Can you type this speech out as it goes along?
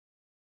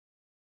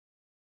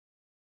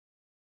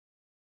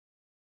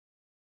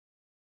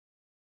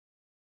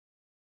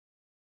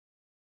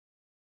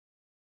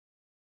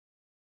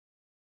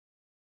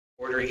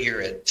order here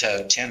at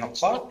 10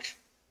 o'clock,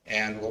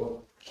 and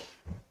we'll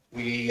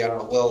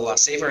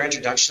save our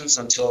introductions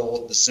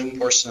until the Zoom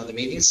portion of the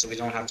meeting so we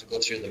don't have to go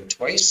through them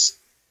twice.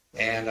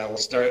 And I will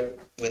start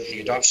with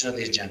the adoption of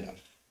the agenda.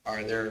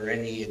 Are there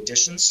any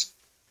additions?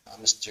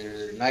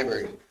 Mr.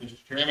 Nyberg. Mr.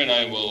 Chairman,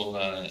 I will,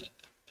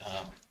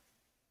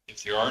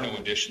 if there are no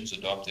additions,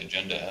 adopt the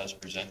agenda as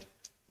presented.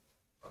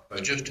 I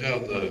just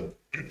have the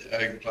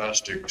Ag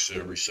Plastics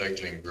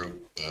Recycling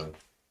Group,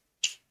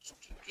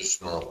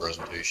 just an oral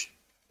presentation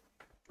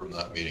from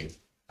that meeting.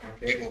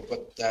 Okay, we'll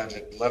put that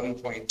at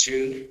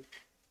 11.2,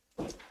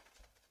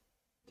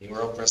 the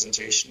oral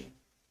presentation.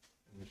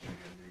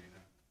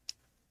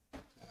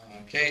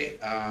 Okay,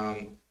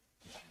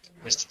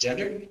 Mr.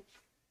 Gender?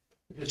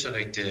 Just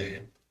like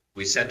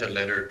we sent a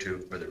letter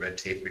for the red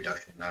tape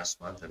reduction last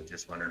month. I'm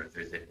just wondering if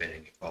there's been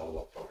any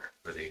follow-up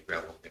for the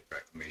gravel pit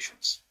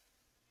reclamations.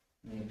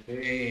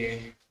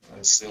 Okay,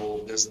 that's the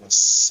old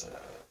business.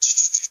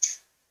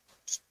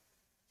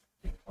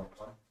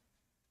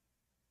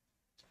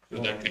 So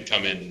that could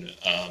come in,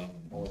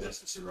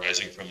 this is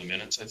arising from the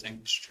minutes, I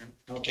think, Mr. Chairman.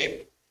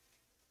 Okay,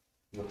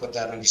 we'll put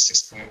that under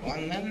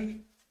 6.1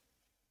 then.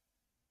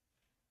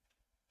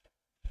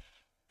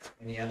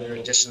 Any other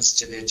additions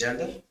to the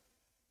agenda?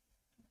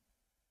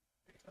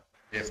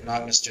 If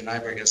not, Mr.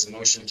 Nyberg has a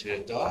motion to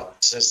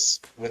adopt. Says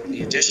with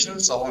the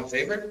additions, all in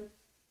favor?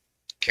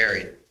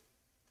 Carried.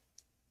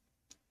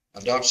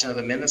 Adoption of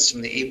the minutes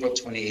from the April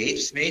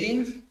 28th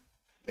meeting.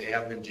 They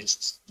have been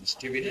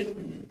distributed.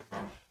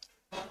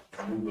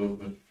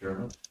 Mr.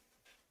 Chairman.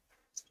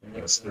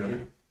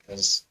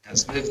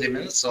 Has moved the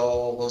minutes.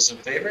 All those in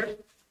favor?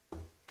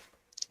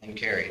 And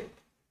carried.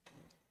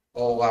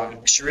 Oh,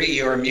 Cherie,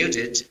 you're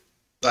muted,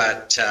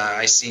 but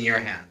I seen your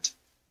hand.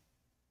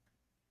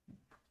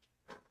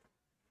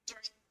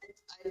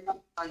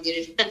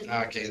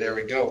 Okay, there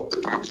we go.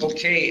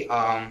 Okay,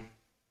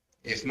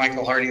 if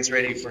Michael Harding's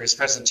ready for his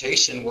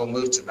presentation, we'll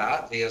move to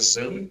that via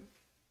Zoom.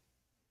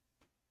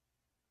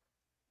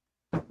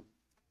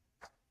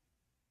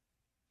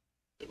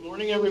 Good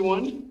morning,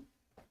 everyone.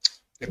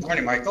 Good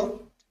morning,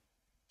 Michael.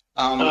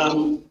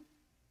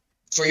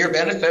 For your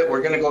benefit,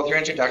 we're going to go through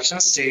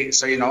introductions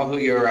so you know who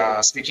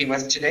you're speaking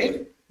with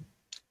today.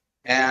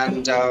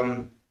 And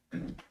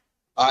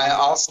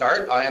I'll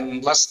start. I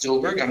am Les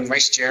Stuhlberg. I'm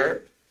Vice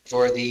Chair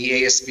for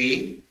the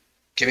ASB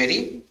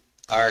Committee.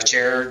 Our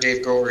Chair,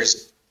 Dave Grover,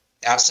 is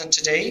absent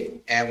today,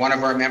 and one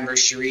of our members,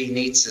 Cherie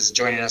Neitz, is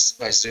joining us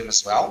by Zoom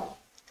as well.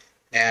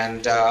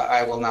 And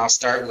I will now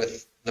start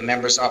with the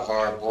members of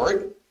our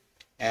board.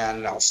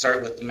 And I'll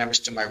start with the members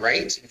to my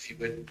right, if you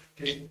would.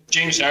 Okay.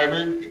 James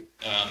Nyberg,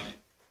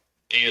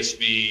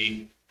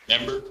 ASB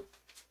member.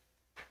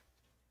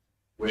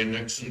 Wayne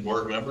Nixon,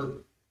 board member.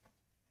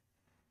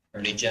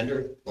 Ernie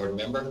Gender, board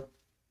member.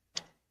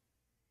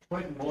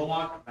 Quentin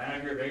Bullock,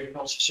 Manager of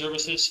Agriculture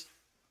Services.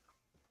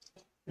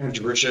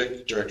 Andrew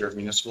Brishik, Director of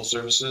Municipal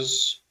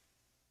Services.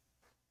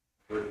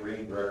 Rick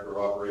Green, Director of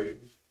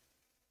Operations.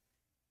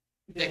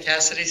 Nick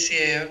Cassidy,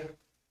 CAO.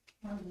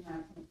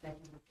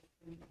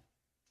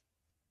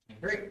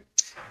 Great.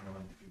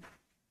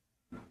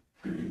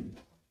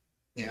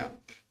 Yeah.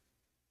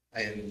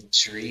 And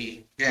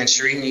Cherie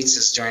Neitz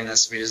is joining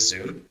us via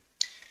Zoom.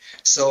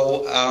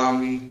 So,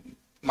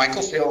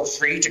 Michael, feel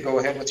free to go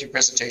ahead with your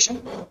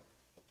presentation.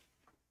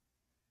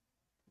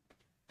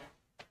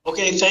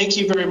 Okay, thank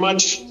you very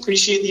much.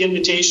 Appreciate the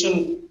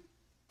invitation.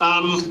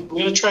 I'm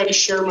going to try to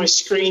share my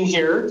screen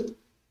here.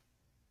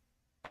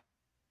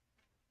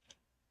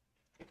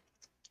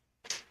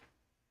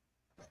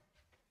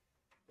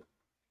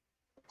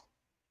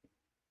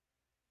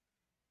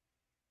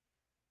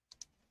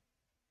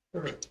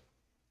 Perfect.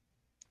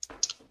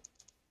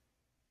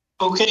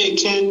 Okay,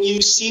 can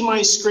you see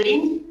my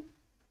screen?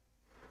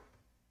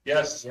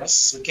 Yes.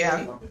 Yes, we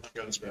can.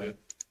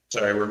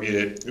 Sorry, we're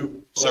muted.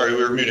 Ooh, sorry,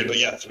 we were muted, but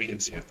yes, we can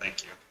see it.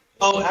 Thank you.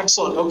 Oh,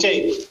 excellent.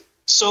 Okay.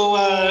 So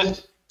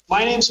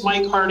my name's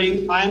Mike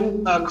Harding.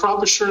 I'm a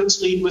crop assurance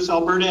lead with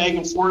Alberta Ag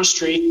and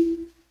Forestry.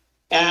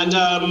 And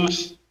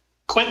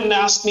Quentin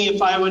asked me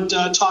if I would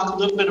talk a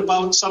little bit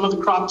about some of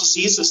the crop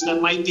diseases that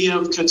might be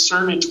of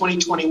concern in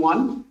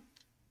 2021.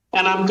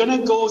 And I'm going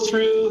to go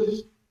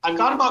through, I've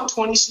got about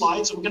 20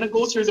 slides. I'm going to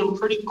go through them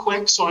pretty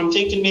quick. So I'm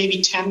thinking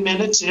maybe 10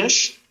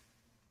 minutes-ish.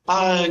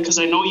 Because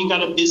I know you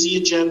got a busy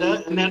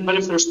agenda, but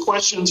if there's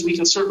questions, we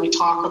can certainly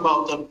talk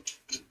about them.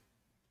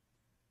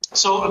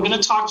 So I'm going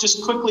to talk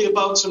just quickly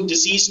about some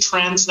disease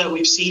trends that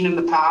we've seen in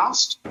the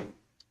past.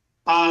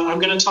 I'm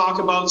going to talk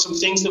about some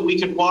things that we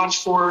could watch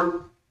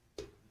for,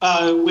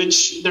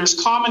 which there's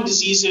common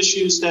disease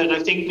issues that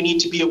I think we need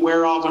to be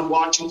aware of and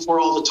watching for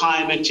all the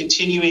time and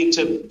continuing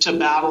to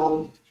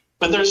battle.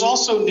 But there's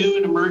also new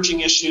and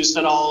emerging issues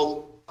that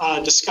I'll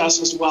discuss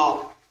as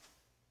well.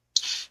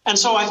 And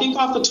so I think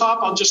off the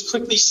top, I'll just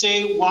quickly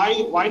say, why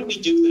do we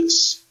do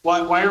this?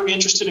 Why are we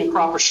interested in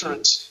crop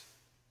assurance?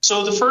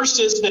 So the first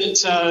is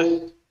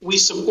that we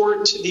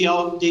support the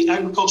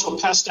Agricultural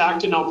Pest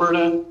Act in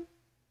Alberta.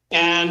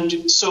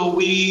 And so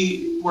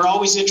we're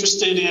always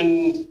interested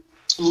in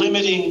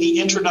limiting the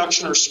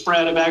introduction or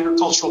spread of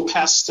agricultural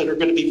pests that are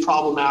going to be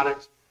problematic.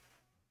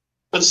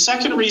 But the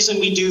second reason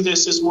we do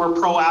this is more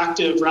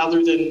proactive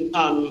rather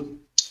than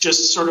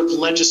just sort of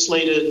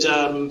legislated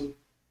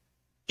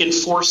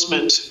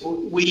enforcement.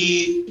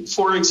 We,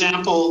 for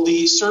example,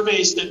 the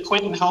surveys that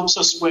Quentin helps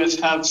us with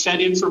have fed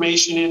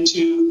information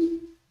into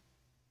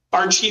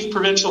our Chief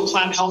Provincial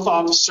Plant Health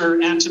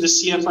Officer and to the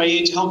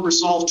CFIA to help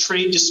resolve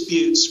trade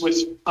disputes with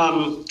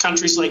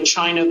countries like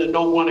China that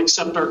don't want to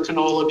accept our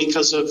canola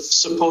because of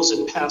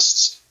supposed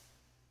pests.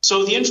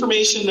 So the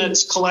information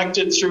that's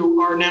collected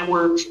through our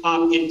network,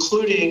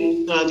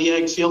 including the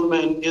Ag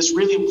Fieldmen, is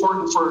really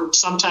important for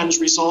sometimes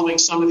resolving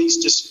some of these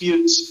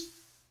disputes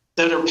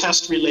that are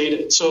pest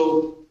related.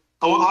 So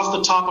off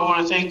the top, I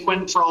want to thank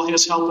Quentin for all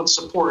his help and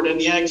support,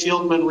 and the Ag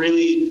Fieldmen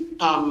really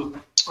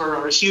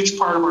are a huge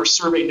part of our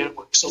survey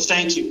network. So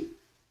thank you.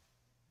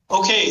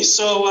 Okay,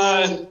 so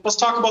let's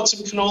talk about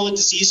some canola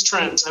disease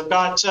trends. I've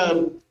got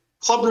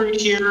Clubroot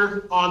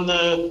here on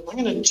the, I'm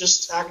going to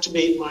just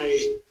activate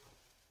my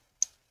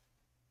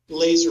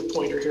laser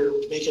pointer here,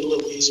 make it a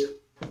little easier.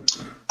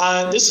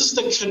 This is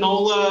the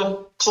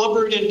canola,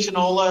 Clubroot in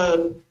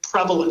canola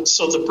prevalence.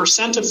 So the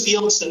percent of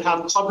fields that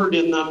have Clubroot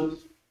in them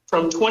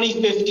from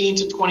 2015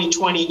 to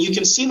 2020. You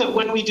can see that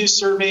when we do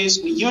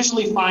surveys, we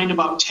usually find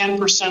about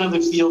 10% of the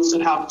fields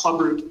that have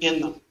Clubroot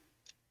in them.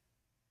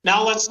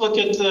 Now let's look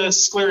at the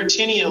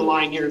Sclerotinia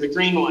line here, the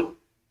green one.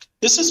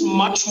 This is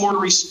much more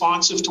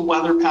responsive to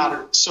weather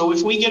patterns. So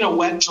if we get a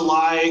wet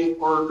July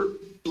or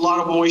a lot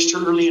of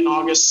moisture early in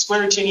August,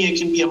 Sclerotinia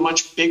can be a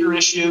much bigger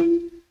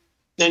issue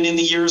than in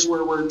the years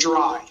where we're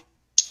dry.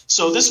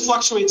 So this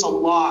fluctuates a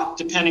lot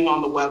depending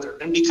on the weather.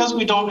 And because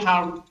we don't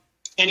have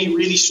any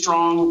really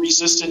strong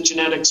resistant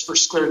genetics for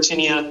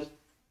Sclerotinia,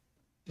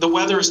 the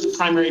weather is the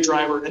primary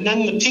driver. And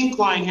then the pink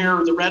line here,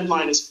 or the red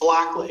line, is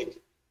blackleg.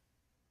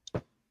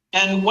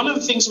 And one of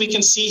the things we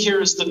can see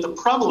here is that the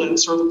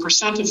prevalence, or the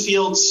percent of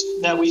fields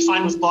that we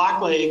find with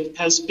blackleg,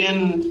 has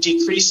been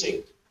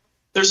decreasing.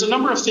 There's a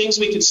number of things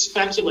we could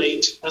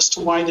speculate as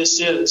to why this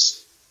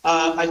is.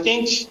 I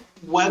think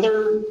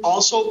weather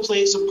also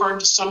plays a part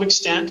to some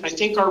extent. I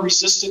think our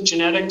resistant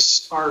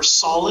genetics are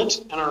solid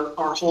and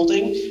are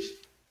holding.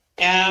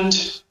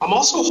 And I'm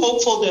also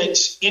hopeful that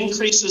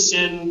increases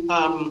in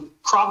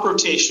crop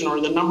rotation, or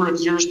the number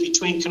of years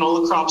between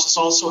canola crops, has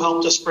also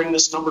helped us bring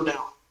this number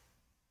down.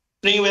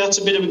 But anyway, that's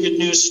a bit of a good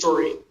news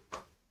story.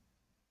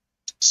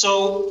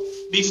 So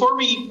before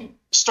we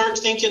start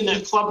thinking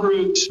that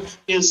Clubroot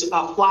is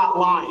a flat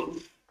line,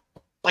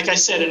 like I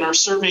said, in our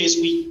surveys,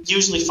 we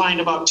usually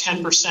find about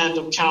 10%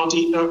 of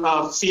county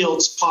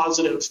fields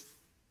positive.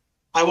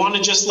 I want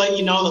to just let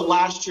you know that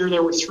last year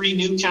there were 3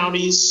 new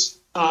counties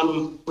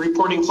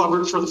reporting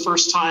Clubroot for the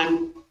first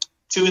time,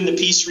 2 in the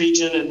Peace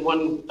region and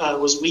 1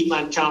 was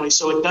Wheatland County.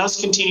 So it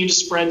does continue to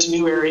spread to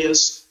new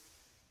areas.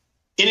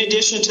 In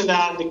addition to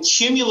that, the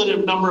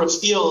cumulative number of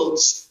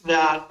fields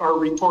that are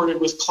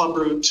reported with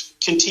Clubroot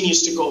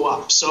continues to go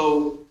up.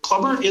 So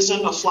Clubroot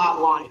isn't a flat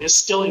line. It's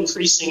still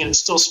increasing and it's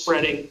still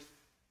spreading.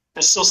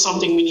 It's still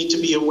something we need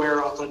to be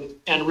aware of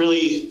and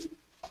really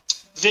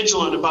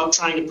vigilant about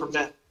trying to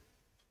prevent.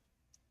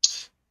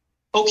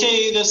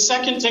 Okay, the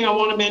second thing I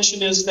want to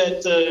mention is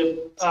that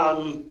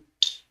the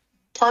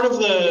part of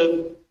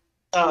the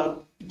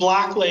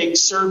blackleg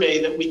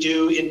survey that we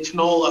do in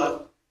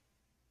canola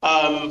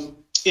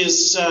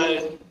is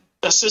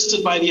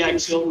assisted by the Ag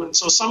Fieldmen.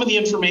 So some of the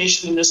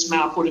information in this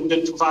map would have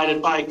been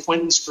provided by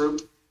Quentin's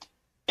group.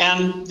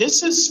 And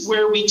this is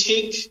where we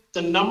take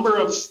the number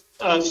of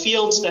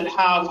fields that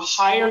have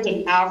higher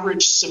than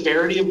average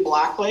severity of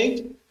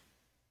blackleg,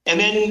 and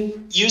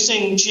then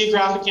using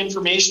geographic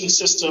information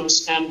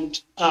systems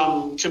and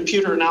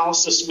computer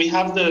analysis, we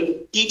have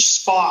each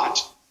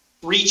spot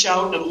reach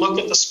out and look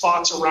at the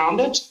spots around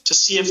it to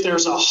see if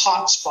there's a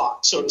hot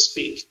spot, so to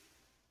speak.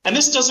 And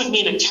this doesn't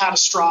mean a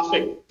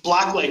catastrophic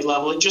blackleg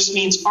level. It just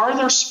means, are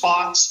there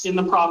spots in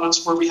the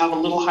province where we have a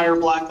little higher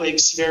blackleg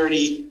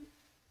severity?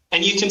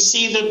 And you can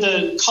see that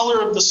the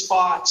color of the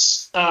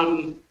spots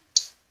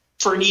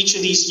for each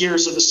of these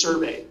years of the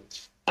survey.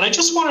 And I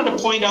just wanted to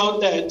point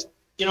out that,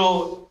 you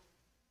know,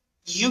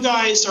 you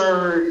guys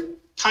are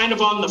kind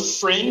of on the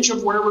fringe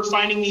of where we're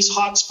finding these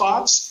hot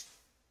spots.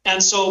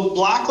 And so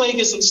blackleg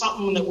isn't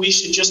something that we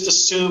should just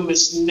assume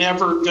is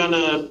never going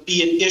to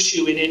be an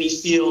issue in any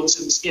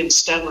fields in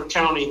Stettler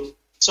County.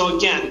 So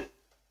again,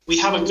 we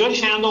have a good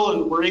handle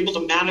and we're able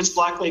to manage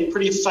blackleg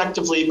pretty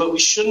effectively, but we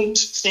shouldn't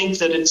think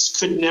that it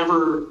could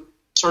never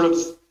sort of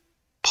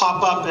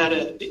pop up at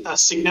a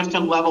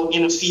significant level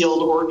in a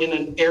field or in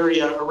an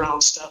area around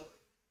Stettler.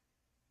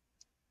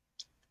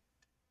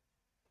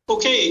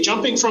 Okay,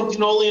 jumping from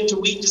canola into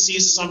wheat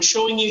diseases, I'm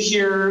showing you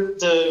here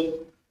the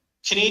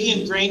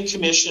Canadian Grain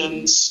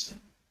Commission's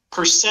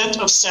percent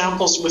of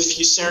samples with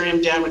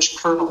fusarium damaged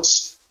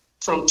kernels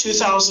from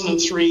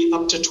 2003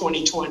 up to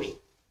 2020.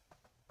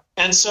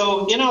 And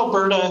so in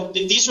Alberta,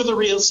 these are the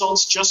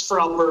results just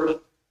for Alberta.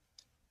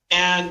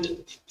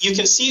 And you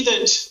can see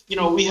that,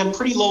 we had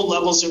pretty low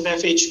levels of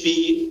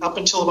FHB up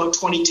until about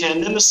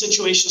 2010. Then the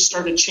situation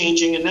started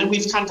changing, and then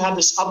we've kind of had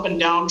this up and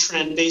down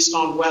trend based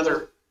on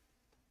weather.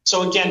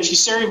 So again,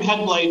 Fusarium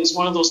head blight is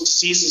one of those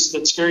diseases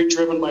that's very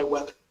driven by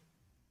weather.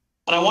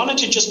 And I wanted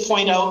to just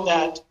point out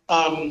that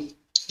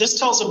this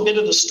tells a bit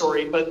of the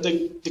story, but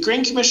the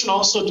Grain Commission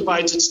also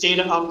divides its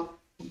data up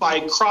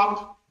by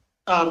crop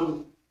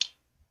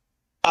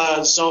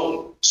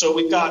zone. So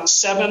we've got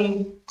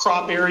 7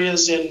 crop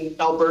areas in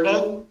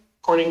Alberta,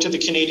 according to the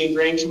Canadian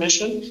Grain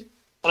Commission.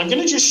 And I'm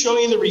going to just show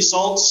you the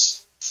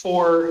results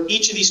for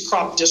each of these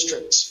crop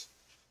districts.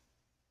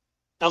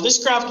 Now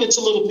this graph gets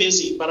a little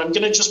busy, but I'm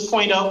going to just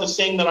point out the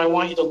thing that I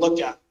want you to look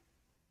at.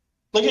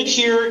 Look at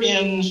here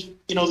in,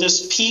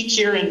 this peak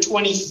here in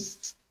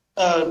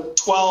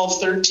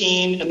 2012,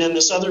 13, and then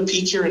this other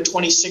peak here in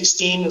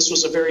 2016. This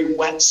was a very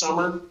wet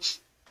summer.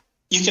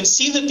 You can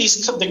see that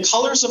the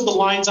colors of the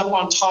lines up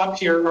on top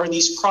here are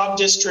these crop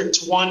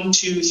districts 1,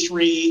 2,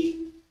 3,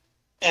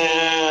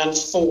 and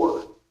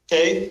 4.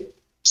 Okay,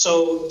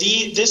 so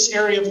this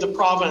area of the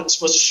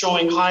province was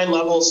showing high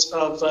levels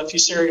of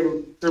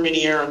Fusarium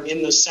graminearum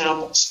in the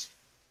samples,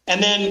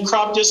 and then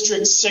crop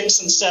districts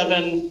 6 and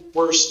 7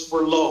 were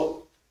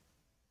low.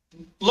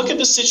 Look at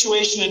the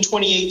situation in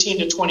 2018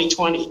 to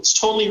 2020. It's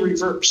totally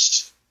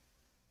reversed.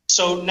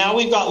 So now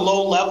we've got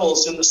low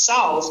levels in the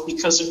south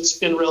because it's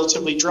been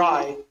relatively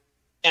dry,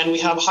 and we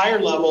have higher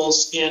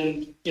levels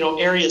in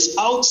areas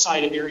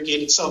outside of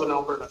irrigated southern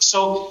Alberta.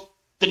 So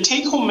the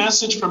take-home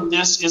message from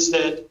this is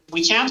that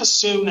we can't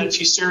assume that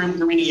Fusarium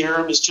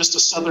graminearum is just a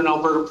southern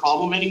Alberta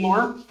problem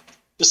anymore.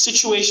 The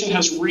situation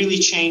has really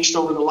changed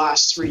over the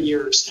last 3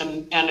 years,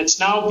 and it's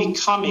now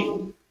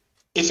becoming,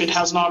 if it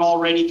has not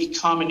already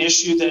become, an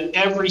issue that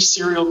every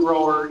cereal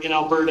grower in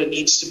Alberta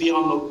needs to be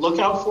on the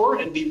lookout for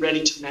and be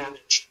ready to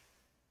manage.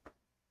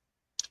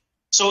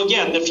 So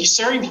again, the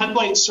Fusarium head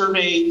blight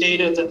survey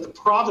data that the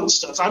province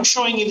does, I'm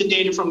showing you the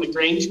data from the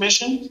Grain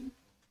Commission,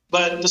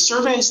 but the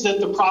surveys that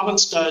the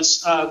province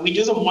does, we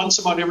do them once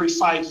about every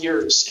 5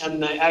 years,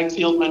 and the ag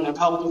fieldmen have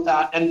helped with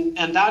that. And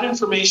that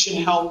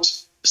information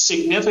helped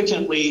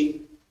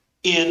significantly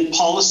in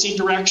policy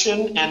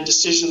direction and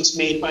decisions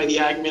made by the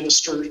ag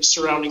minister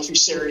surrounding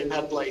Fusarium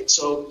head blight.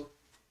 So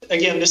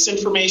again, this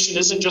information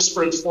isn't just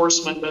for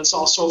enforcement, but it's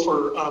also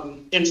for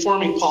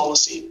informing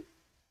policy.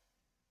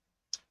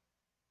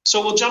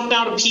 So we'll jump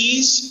now to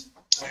peas.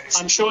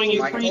 I'm showing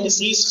you Michael, 3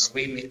 diseases.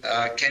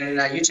 Can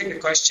you take a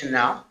question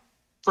now?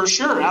 For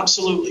sure,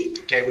 absolutely.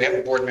 Okay, we have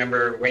a board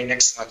member, Wayne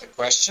Nixon, with a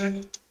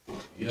question.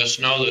 Yes,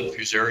 now that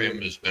Fusarium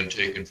has been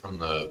taken from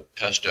the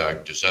Pest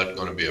Act, is that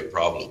going to be a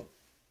problem?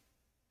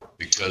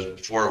 Because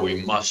before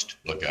we must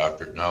look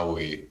after it, now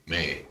we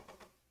may.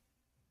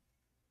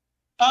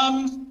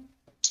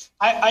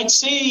 I'd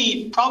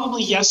say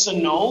probably yes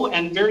and no,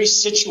 and very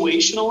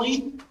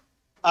situationally.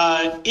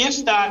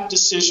 If that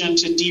decision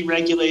to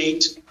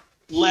deregulate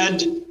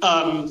led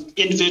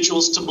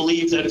individuals to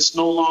believe that it's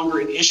no longer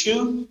an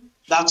issue,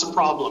 that's a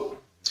problem.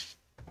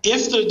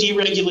 If the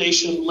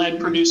deregulation led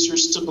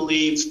producers to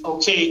believe,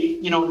 okay,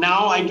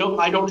 now I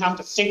don't have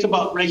to think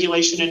about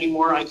regulation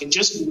anymore. I can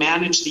just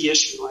manage the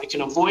issue. I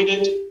can avoid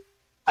it.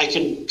 I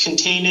can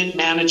contain it,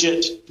 manage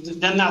it.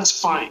 Then that's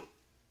fine.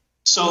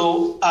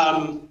 So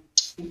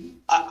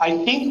I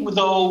think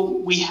though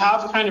we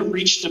have kind of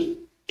reached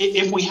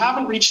if we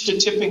haven't reached a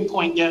tipping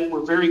point yet,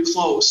 we're very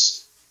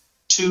close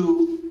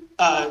to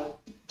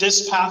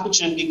this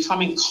pathogen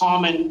becoming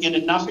common in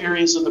enough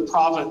areas of the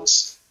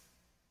province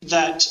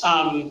that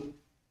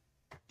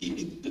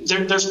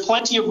there's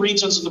plenty of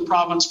regions of the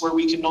province where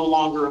we can no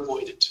longer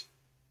avoid it.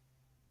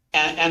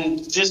 And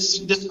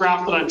this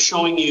graph that I'm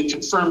showing you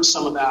confirms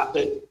some of that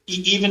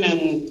even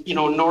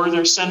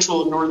in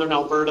central and northern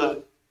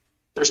Alberta,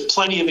 there's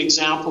plenty of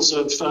examples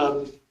of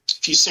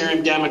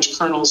Fusarium damaged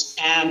kernels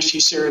and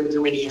Fusarium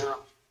graminearum.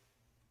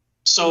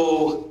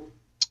 So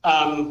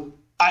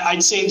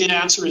I'd say the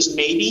answer is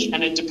maybe,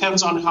 and it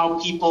depends on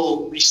how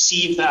people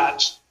receive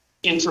that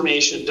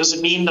information. Does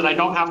it mean that I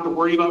don't have to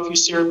worry about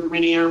Fusarium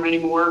graminearum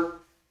anymore?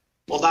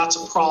 Well, that's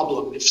a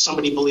problem if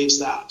somebody believes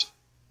that.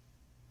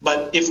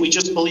 But if we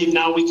just believe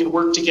now we can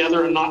work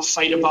together and not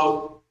fight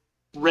about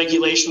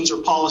regulations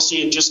or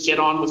policy and just get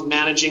on with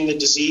managing the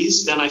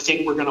disease, then I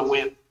think we're going to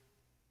win.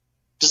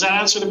 Does that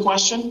answer the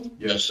question?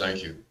 Yes,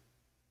 thank you.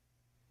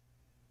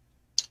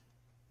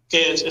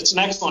 Okay, it's an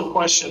excellent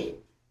question.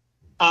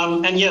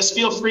 And yes,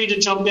 feel free to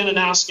jump in and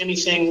ask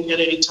anything at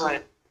any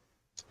time.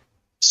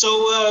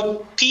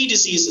 So pea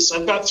diseases,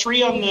 I've got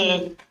 3 on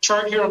the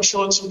chart here. I'm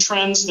showing some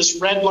trends.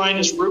 This red line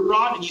is root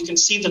rot, and you can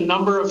see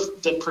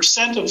the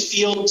percent of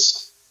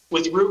fields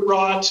with root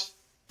rot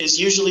is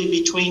usually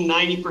between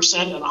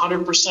 90% and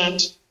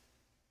 100%.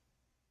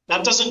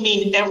 That doesn't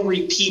mean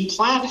every pea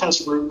plant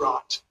has root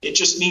rot. It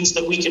just means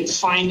that we can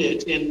find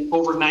it in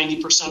over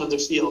 90% of the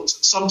fields.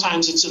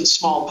 Sometimes it's in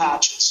small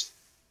patches.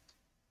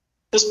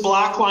 This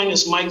black line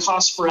is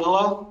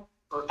Mycosporella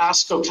or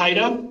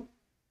Ascochyta,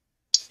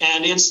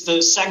 and it's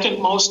the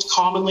second most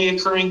commonly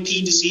occurring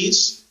pea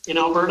disease in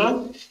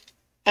Alberta.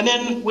 And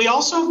then we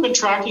also have been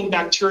tracking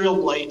bacterial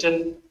blight.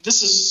 And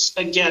this is,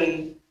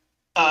 again,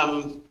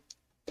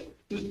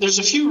 there's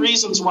a few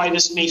reasons why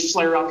this may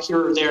flare up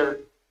here or there,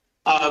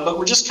 but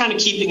we're just kind of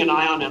keeping an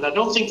eye on it. I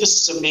don't think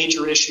this is a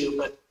major issue,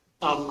 but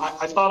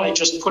I thought I'd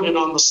just put it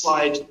on the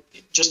slide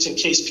just in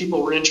case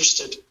people were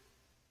interested.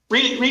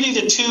 Really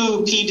the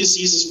two key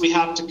diseases we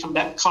have to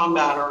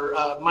combat are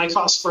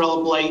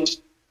Mycosphaerella blight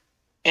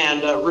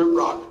and root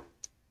rot.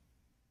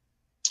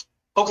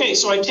 Okay,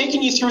 so I've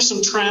taken you through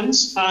some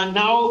trends.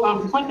 Now,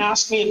 Quentin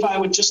asked me if I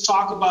would just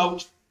talk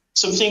about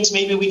some things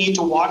maybe we need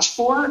to watch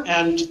for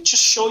and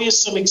just show you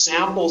some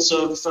examples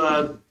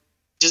of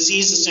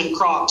diseases in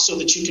crops so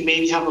that you can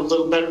maybe have a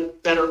little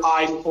better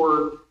eye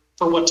for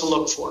what to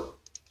look for.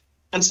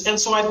 And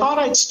so I thought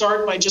I'd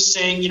start by just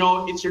saying, you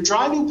know, if you're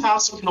driving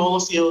past a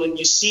canola field and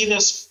you see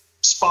this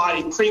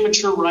spot,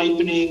 premature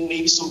ripening,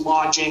 maybe some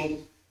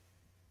lodging,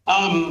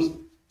 well,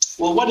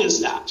 what is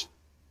that?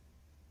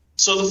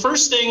 So the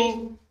first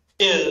thing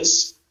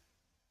is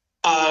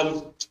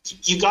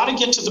you got to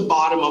get to the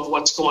bottom of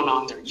what's going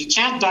on there. You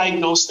can't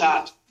diagnose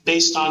that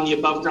based on the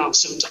above ground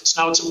symptoms.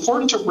 Now, it's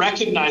important to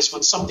recognize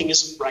when something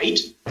isn't right.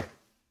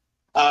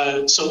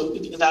 So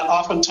that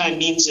oftentimes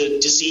means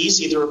a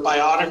disease, either a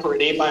biotic or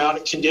an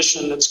abiotic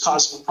condition that's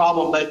causing a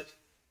problem. But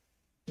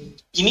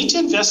you need to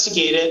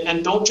investigate it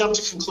and don't jump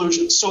to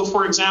conclusions. So,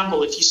 for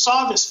example, if you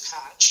saw this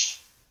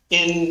patch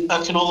in a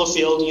canola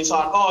field and you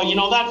thought, oh, you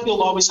know, that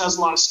field always has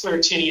a lot of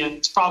sclerotinia,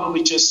 it's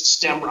probably just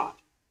stem rot.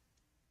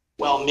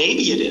 Well,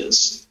 maybe it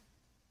is,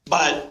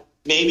 but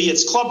maybe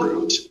it's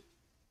clubroot,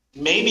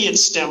 maybe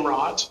it's stem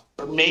rot,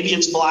 or maybe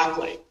it's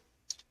blackleg.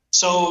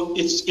 So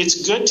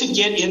it's good to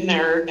get in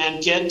there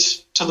and get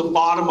to the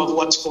bottom of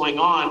what's going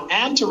on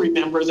and to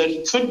remember that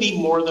it could be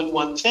more than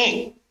one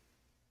thing.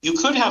 You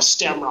could have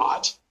stem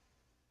rot,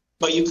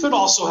 but you could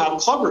also have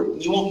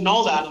clubroot. You won't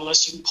know that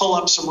unless you pull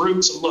up some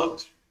roots and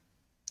look.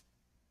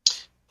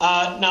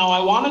 Now,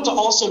 I wanted to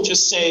also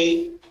just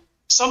say,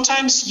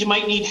 sometimes you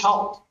might need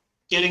help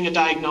getting a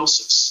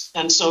diagnosis.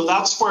 And so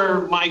that's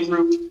where my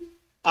group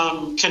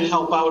can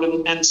help out.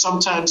 And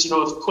sometimes, you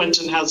know, if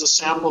Quentin has a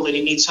sample that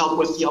he needs help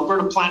with, the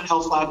Alberta Plant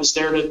Health Lab is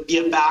there to be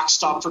a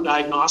backstop for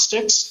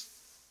diagnostics.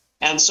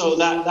 And so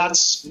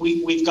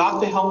we've got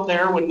the help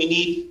there when we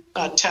need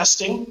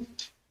testing.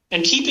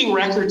 And keeping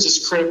records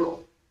is critical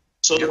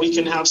so that we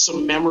can have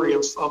some memory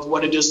of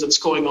what it is that's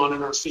going on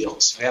in our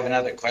fields. We have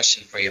another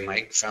question for you,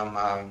 Mike, from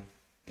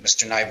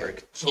Mr.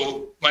 Nyberg.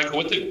 So, Michael,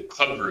 with the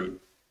clubroot,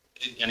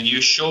 and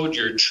you showed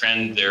your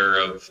trend there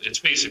of, it's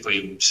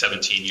basically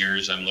 17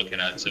 years, I'm looking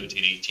at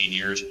 17, 18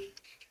 years.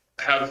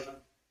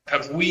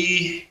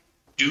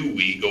 Do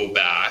we go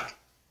back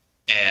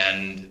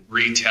and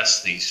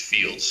retest these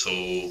fields? So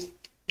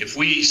if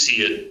we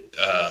see it,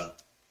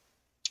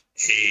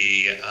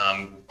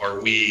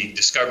 or we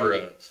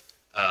discover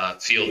a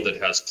field that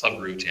has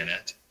clubroot in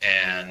it,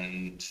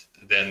 and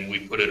then we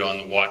put it on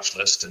the watch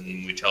list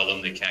and we tell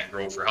them they can't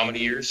grow for how many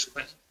years,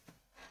 Quentin?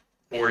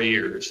 4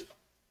 years.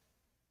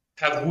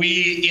 Have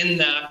we, in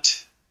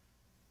that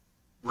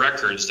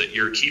records that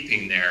you're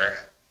keeping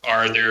there,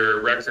 are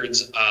there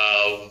records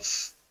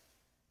of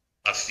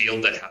a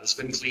field that has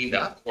been cleaned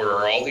up, or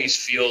are all these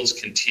fields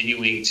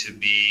continuing to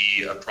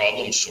be a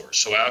problem source?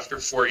 So after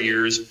 4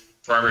 years,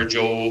 Farmer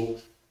Joe,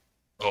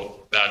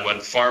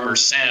 Farmer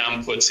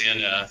Sam puts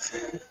in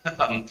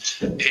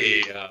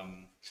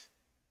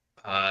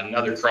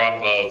another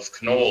crop of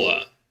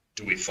canola.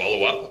 Do we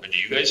follow up? Or do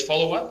you guys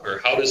follow up? Or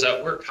how does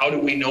that work? How do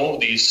we know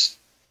these?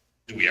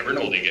 Do we ever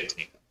know they get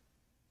cleaned up?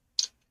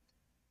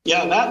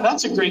 Yeah,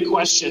 that's a great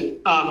question.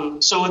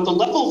 So at the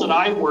level that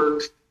I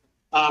work,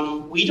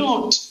 we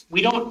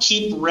don't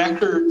keep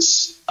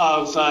records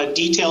of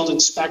detailed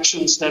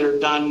inspections that are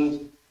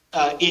done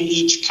in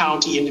each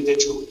county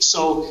individually.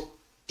 So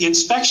the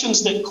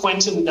inspections that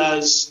Quentin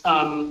does,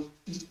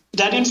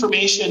 that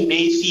information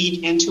may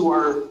feed into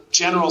our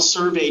general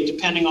survey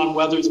depending on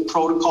whether the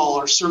protocol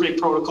or survey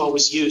protocol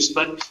was used.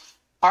 But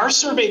our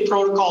survey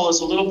protocol is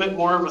a little bit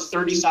more of a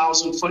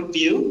 30,000 foot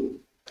view.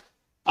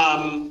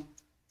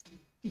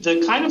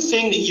 The kind of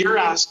thing that you're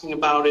asking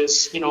about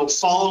is, you know,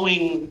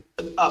 following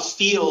a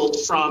field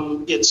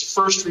from its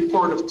first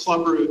report of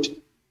clubroot,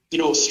 you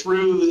know,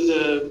 through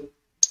the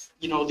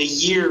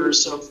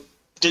years of,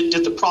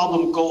 did the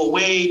problem go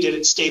away? Did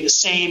it stay the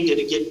same? Did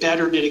it get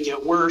better? Did it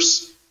get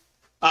worse?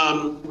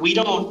 We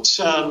don't,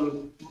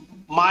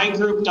 my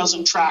group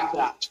doesn't track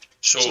that.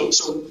 So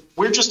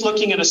we're just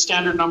looking at a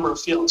standard number of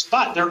fields.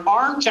 But there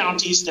are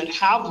counties that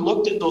have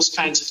looked at those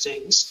kinds of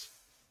things.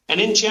 And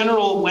in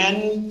general,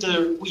 when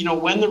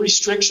the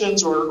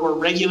restrictions or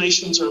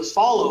regulations are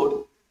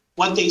followed,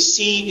 what they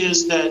see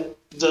is that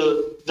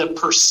the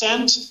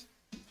percent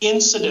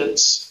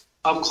incidence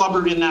of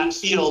clubroot in that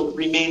field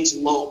remains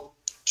low.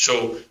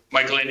 So,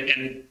 Michael,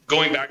 and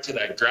going back to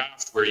that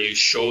graph where you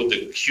showed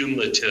the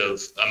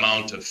cumulative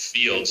amount of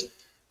fields,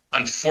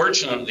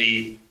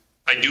 unfortunately,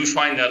 I do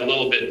find that a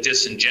little bit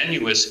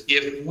disingenuous.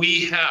 If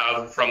we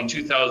have, from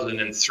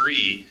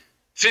 2003,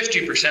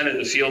 50% of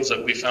the fields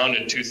that we found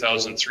in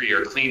 2003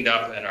 are cleaned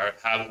up and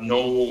have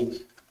no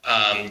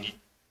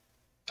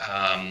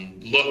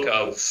look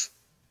of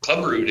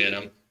club root in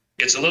them,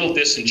 it's a little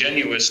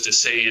disingenuous to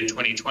say in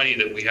 2020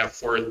 that we have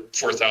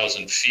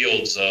 4,000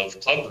 fields of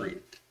club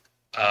root.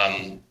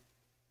 I'm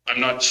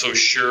not so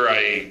sure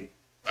I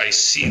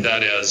see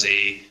that as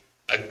a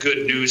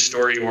good news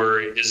story, or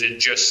is it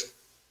just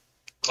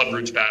club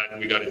root's bad?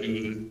 We got to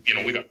do,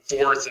 we got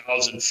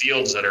 4,000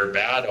 fields that are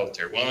bad out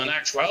there. Well, in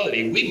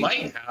actuality, we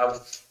might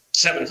have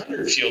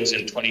 700 fields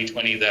in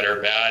 2020 that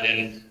are bad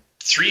and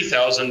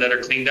 3,000 that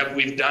are cleaned up.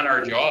 We've done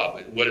our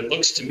job. What it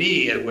looks to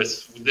me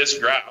with this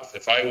graph,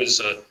 if I was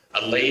a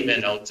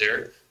layman out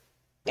there,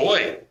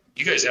 boy,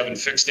 you guys haven't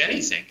fixed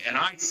anything. And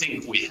I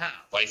think we have.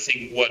 I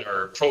think what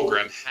our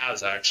program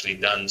has actually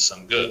done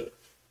some good.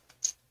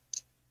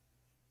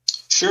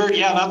 Sure,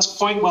 yeah, that's a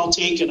point well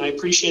taken. I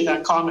appreciate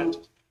that comment.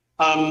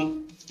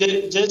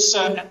 This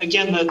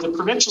again, the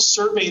provincial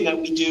survey that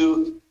we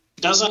do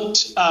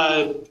doesn't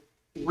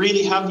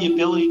really have the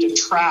ability to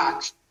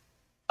track,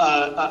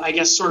 I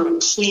guess, sort of a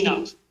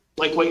cleanup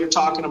like what you're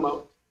talking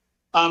about.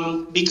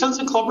 Because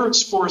the club root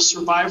spores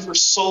survive for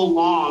so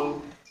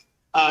long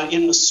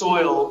in the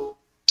soil,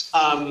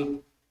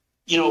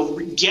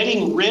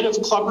 getting rid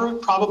of club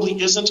root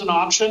probably isn't an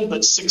option,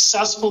 but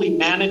successfully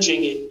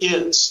managing it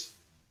is.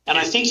 And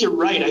I think you're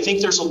right. I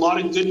think there's a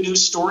lot of good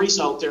news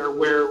stories out there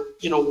where,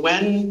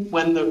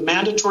 when the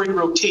mandatory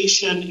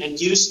rotation and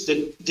use,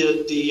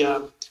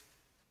 the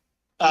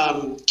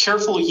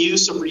careful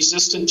use of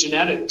resistant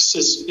genetics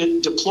is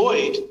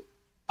deployed,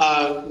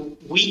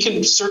 we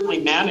can certainly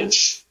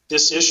manage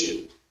this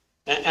issue.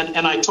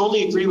 And I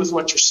totally agree with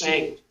what you're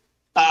saying.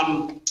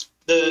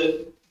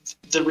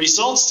 The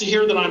results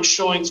here that I'm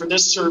showing for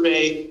this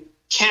survey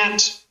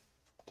can't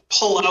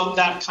pull out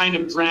that kind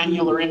of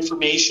granular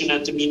information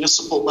at the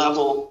municipal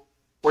level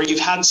where you've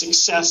had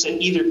success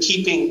at either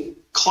keeping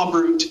club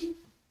root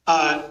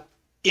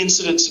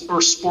incidence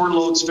or spore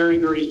loads very,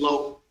 very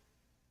low.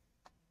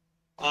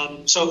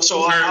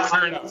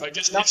 Fair enough.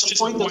 That's a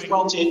point that's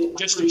well taken.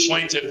 Just the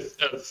point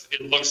of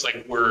it looks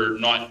like we're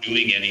not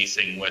doing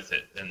anything with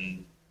it,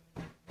 and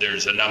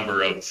there's a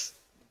number of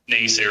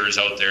naysayers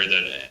out there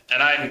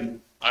and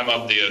I'm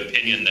of the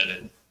opinion that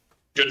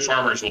good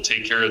farmers will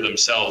take care of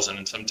themselves,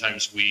 and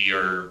sometimes we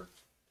are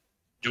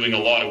doing a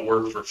lot of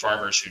work for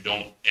farmers who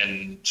don't,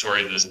 and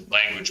sorry the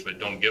language, but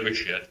don't give a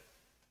shit.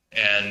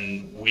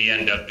 And we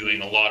end up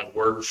doing a lot of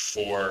work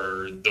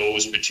for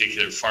those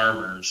particular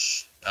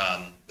farmers.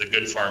 The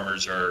good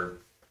farmers are,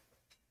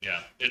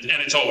 and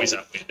it's always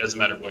that way. It doesn't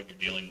matter what you're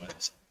dealing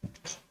with.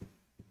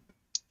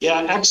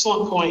 Yeah,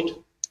 excellent point.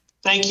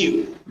 Thank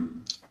you.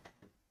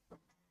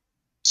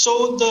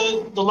 So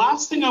the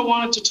last thing I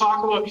wanted to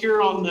talk about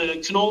here on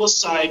the canola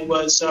side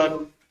was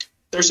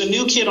there's a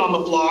new kid on the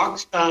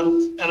block,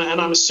 and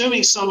I'm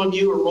assuming some of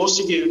you or most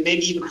of you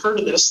maybe even heard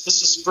of this.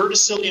 This is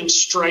Verticillium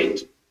stripe.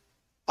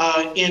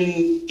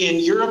 In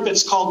Europe,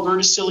 it's called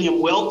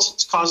Verticillium wilt.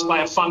 It's caused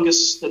by a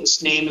fungus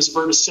that's name is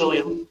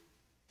Verticillium.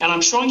 And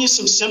I'm showing you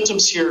some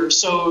symptoms here.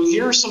 So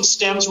here are some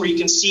stems where you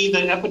can see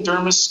the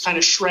epidermis kind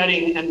of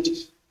shredding, and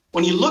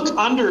when you look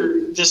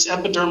under this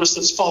epidermis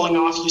that's falling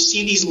off, you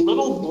see these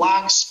little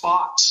black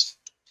spots.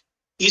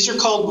 These are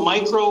called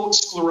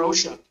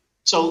microsclerotia.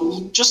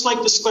 So just like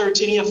the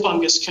Sclerotinia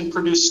fungus can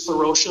produce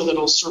sclerotia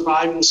that'll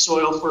survive in the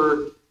soil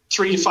for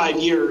 3 to 5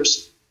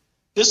 years,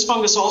 this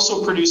fungus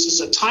also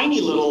produces a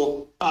tiny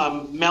little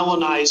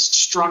melanized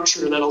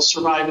structure that'll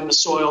survive in the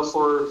soil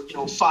for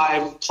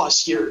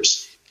 5+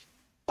 years.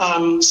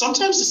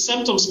 Sometimes the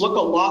symptoms look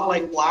a lot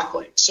like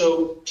blackleg.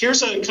 So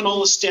here's a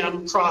canola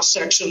stem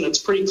cross-section that's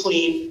pretty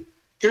clean.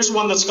 Here's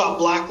one that's got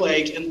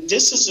blackleg, and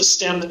this is a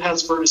stem that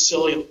has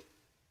verticillium.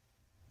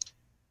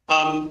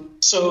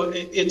 So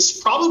it's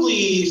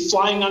probably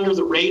flying under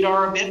the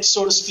radar a bit,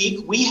 so to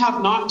speak. We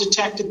have not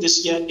detected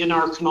this yet in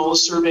our canola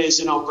surveys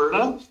in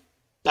Alberta.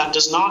 That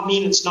does not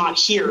mean it's not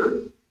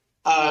here.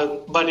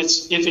 But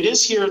if it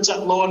is here, it's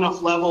at low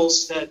enough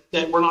levels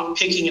that we're not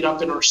picking it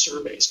up in our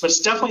surveys. But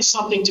it's definitely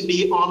something to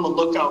be on the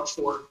lookout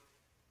for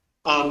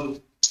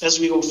as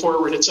we go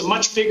forward. It's a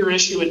much bigger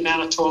issue in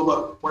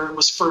Manitoba, where it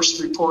was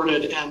first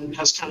reported and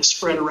has kind of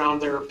spread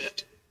around there a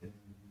bit.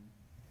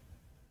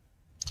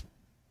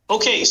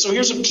 Okay, so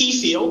here's a pea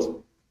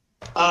field.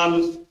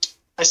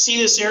 I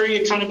see this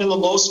area kind of in the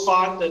low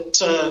spot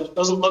that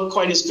doesn't look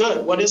quite as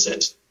good. What is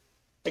it?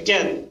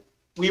 Again,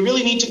 we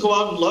really need to go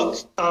out and look.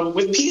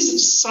 With peas,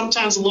 it's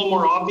sometimes a little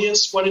more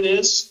obvious what it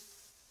is,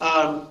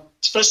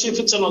 especially if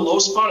it's in a low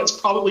spot. It's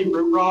probably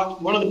root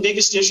rot. One of the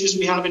biggest issues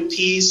we have in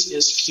peas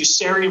is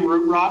Fusarium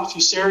root rot.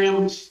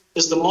 Fusarium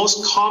is the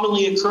most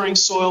commonly occurring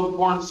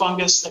soil-borne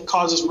fungus that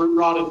causes root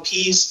rot in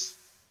peas.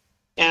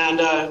 And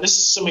this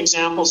is some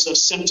examples of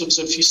symptoms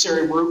of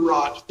Fusarium root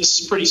rot.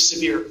 This is pretty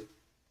severe.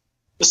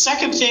 The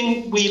second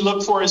thing we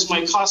look for is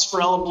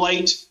Mycosphaerella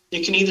blight.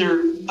 It can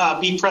either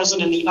be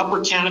present in the upper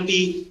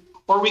canopy,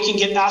 or we can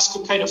get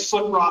ascochyta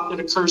foot rot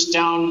that occurs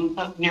down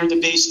near the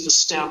base of the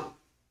stem.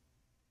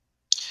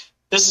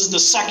 This is the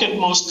second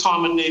most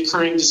commonly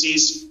occurring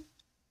disease.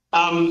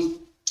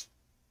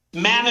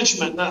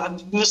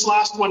 Management, this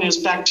last one is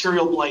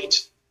bacterial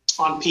blight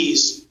on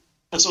peas.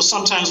 And so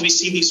sometimes we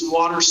see these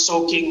water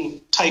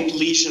soaking type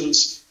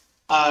lesions,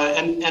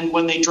 and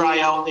when they dry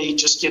out, they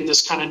just give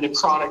this kind of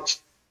necrotic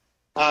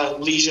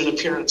lesion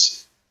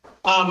appearance.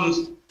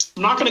 I'm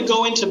not going to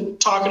go into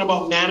talking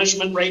about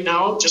management right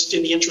now, just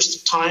in the interest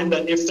of time,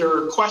 but if there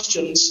are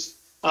questions,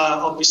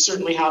 I'll be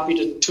certainly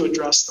happy to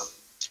address them.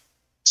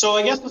 So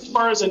I guess as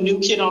far as a new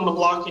kid on the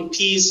block in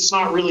peas, it's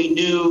not really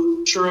new.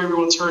 I'm sure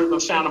everyone's heard of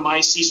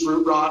Aphanomyces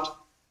root rot,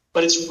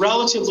 but it's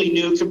relatively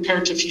new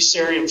compared to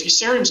Fusarium.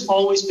 Fusarium's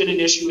always been an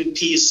issue in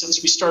peas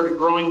since we started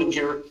growing them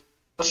here.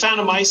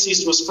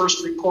 Aphanomyces was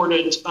first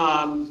reported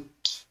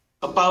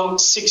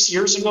about 6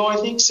 years ago, I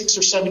think, 6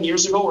 or 7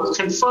 years ago, or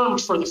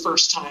confirmed for the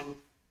first time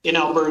in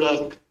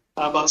Alberta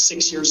about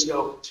 6 years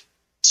ago.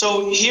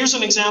 So here's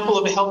an example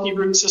of a healthy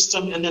root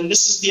system, and then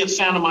this is the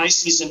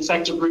Aphanomyces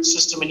infected root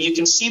system, and you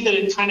can see that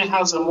it kind of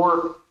has a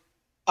more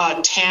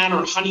tan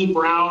or honey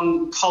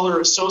brown color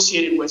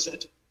associated with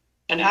it.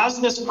 And as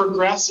this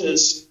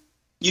progresses,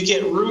 you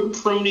get root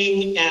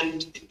pruning,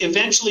 and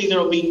eventually there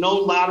will be no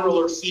lateral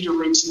or feeder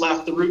roots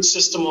left. The root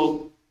system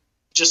will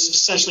just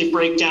essentially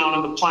break down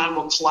and the plant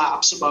will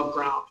collapse above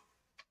ground.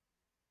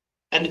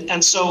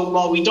 And so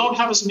while we don't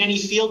have as many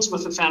fields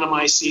with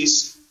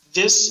Aphanomyces,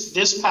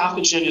 this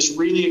pathogen is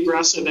really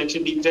aggressive and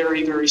can be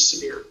very, very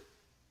severe.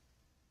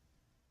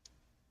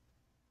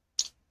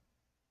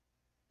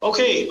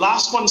 Okay,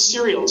 last one,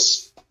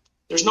 cereals.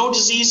 There's no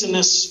disease in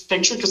this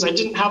picture because I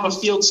didn't have a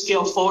field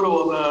scale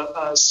photo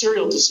of a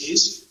cereal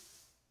disease.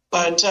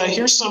 But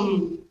here's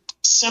some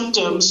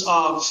symptoms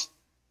of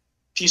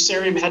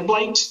Fusarium head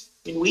blight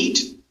in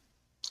wheat,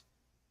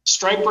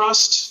 stripe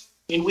rust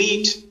in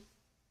wheat,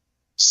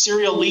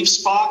 cereal leaf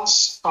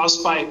spots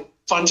caused by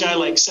fungi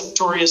like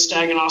Septoria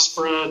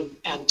staganospora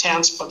and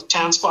tan spot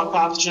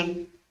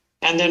pathogen,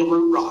 and then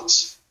root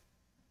rots.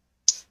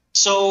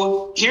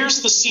 So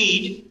here's the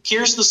seed,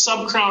 here's the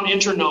subcrown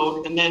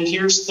internode, and then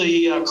here's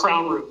the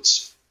crown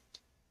roots.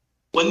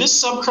 When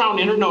this subcrown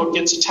internode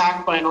gets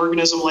attacked by an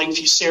organism like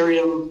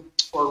Fusarium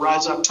or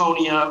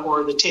Rhizoctonia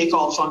or the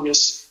take-all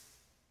fungus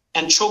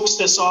and chokes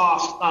this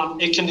off,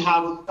 it can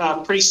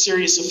have pretty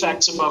serious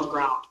effects above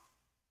ground.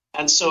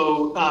 And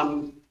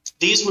so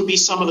these would be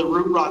some of the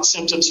root rot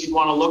symptoms you'd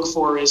want to look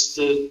for is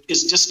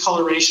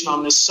discoloration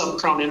on this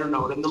subcrown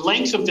internode. And the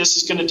length of this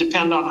is going to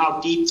depend on how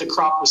deep the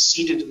crop was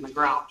seeded in the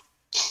ground.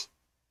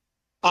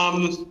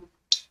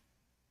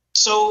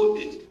 So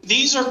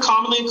these are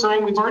commonly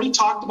occurring. We've already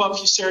talked about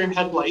Fusarium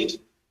head blight.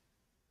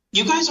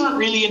 You guys aren't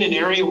really in an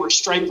area where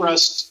stripe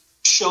rust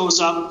shows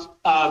up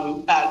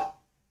at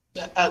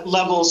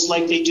levels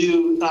like they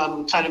do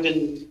kind of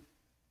in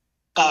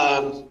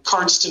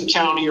Cardston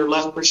County or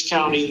Lethbridge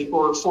County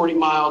or 40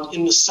 Mile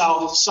in the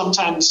south.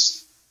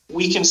 Sometimes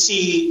we can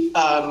see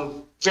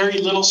very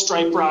little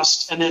stripe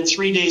rust, and then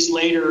 3 days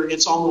later,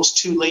 it's almost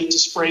too late to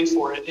spray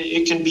for it.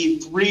 It can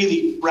be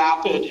really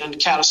rapid and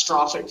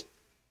catastrophic.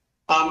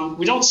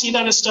 We don't see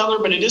that as stellar,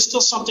 but it is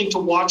still something to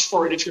watch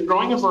for. And if you're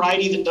growing a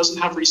variety that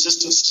doesn't have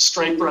resistance to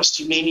stripe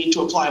rust, you may need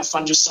to apply a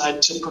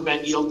fungicide to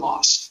prevent yield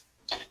loss.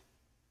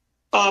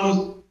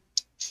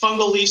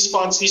 Fungal leaf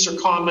spots, these are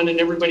common and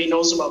everybody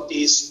knows about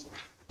these.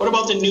 What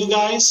about the new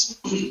guys?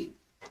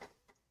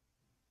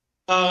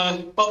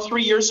 About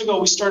 3 years ago,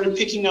 we started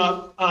picking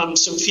up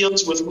some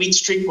fields with wheat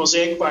streak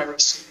mosaic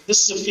virus.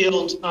 This is a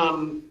field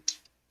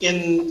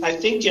I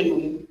think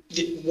in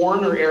the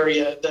Warner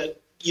area that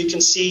you can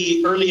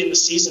see early in the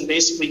season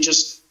basically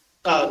just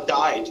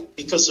died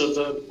because of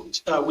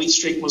the wheat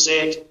streak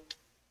mosaic.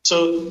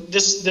 So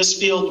this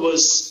field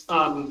was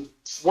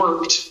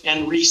worked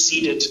and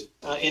reseeded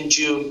in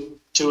June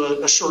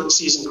to a short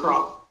season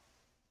crop.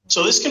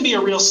 So this can be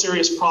a real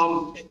serious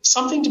problem,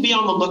 something to be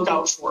on the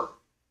lookout for.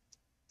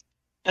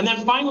 And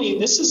then finally,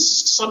 this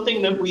is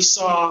something that we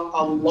saw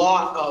a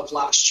lot of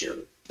last year,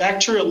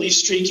 bacterial leaf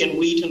streak in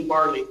wheat and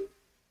barley.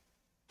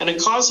 And it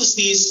causes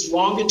these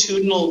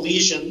longitudinal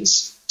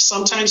lesions.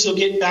 Sometimes you'll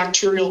get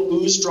bacterial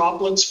ooze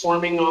droplets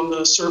forming on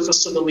the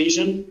surface of the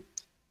lesion.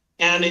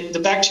 And the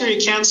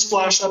bacteria can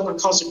splash up and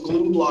cause a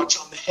gloom blotch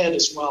on the head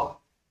as well.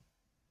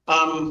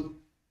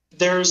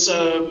 This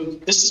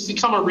has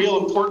become a real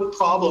important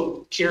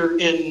problem here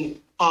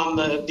on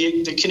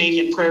the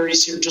Canadian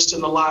prairies here just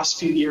in the last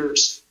few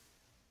years.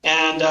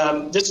 And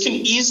this can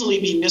easily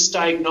be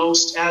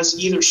misdiagnosed as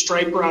either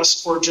stripe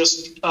rust or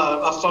just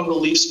a fungal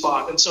leaf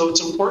spot. And so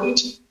it's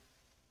important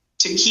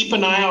to keep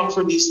an eye out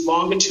for these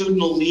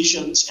longitudinal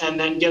lesions and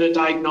then get a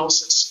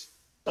diagnosis,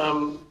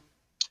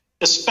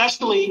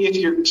 especially if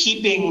you're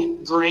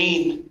keeping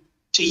grain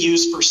to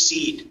use for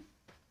seed,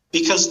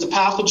 because the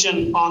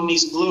pathogen on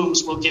these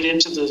blooms will get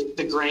into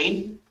the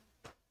grain.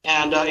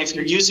 And if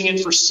you're using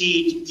it for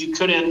seed, you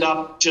could end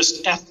up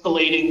just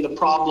escalating the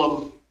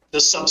problem the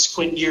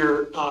subsequent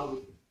year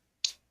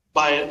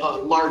by a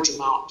large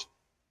amount.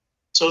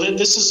 So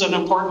this is an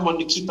important one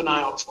to keep an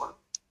eye out for.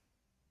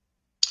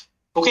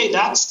 Okay,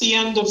 that's the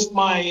end of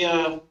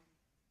my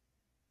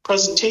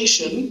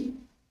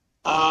presentation.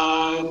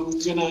 I'm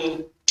gonna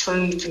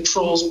turn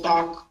controls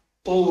back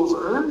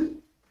over.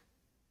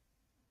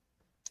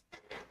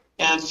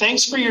 And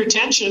thanks for your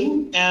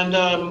attention, and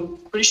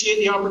appreciate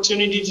the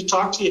opportunity to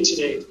talk to you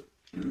today.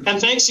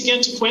 And thanks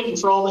again to Quentin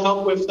for all the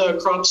help with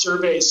crop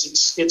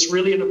surveys. It's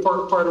really an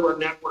important part of our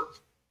network.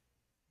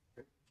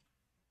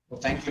 Well,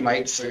 thank you,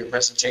 Mike, for your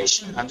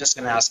presentation. I'm just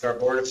going to ask our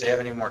board if they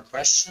have any more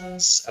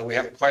questions. We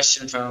have a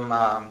question from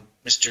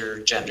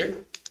Mr. Gender.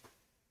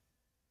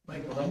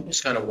 Michael, I'm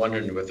just kind of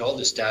wondering, with all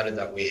this data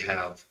that we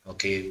have,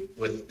 okay,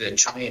 with the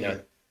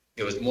China,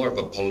 it was more of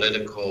a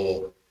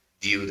political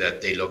view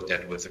that they looked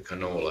at with the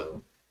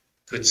canola.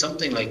 Could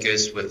something like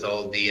this, with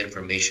all the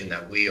information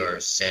that we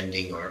are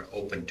sending or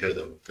open to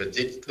them, could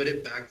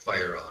it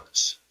backfire on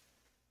us?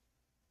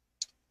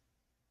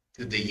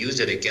 Could they use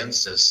it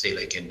against us, say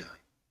like in time?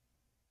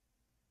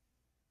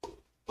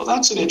 Well,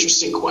 that's an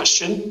interesting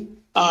question.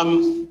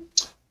 I'm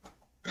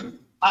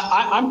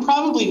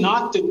probably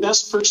not the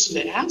best person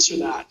to answer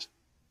that.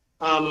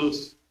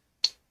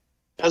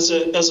 As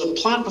a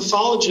plant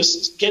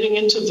pathologist, getting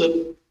into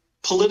the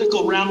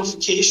political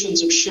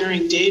ramifications of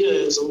sharing data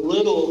is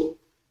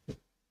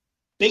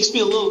makes me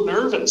a little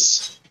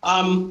nervous.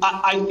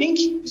 I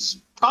think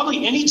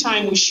probably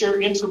anytime we share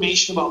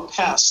information about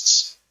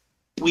pests,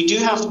 we do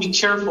have to be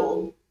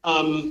careful.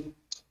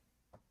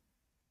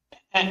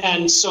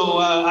 And so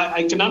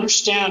I can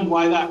understand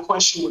why that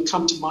question would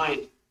come to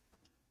mind.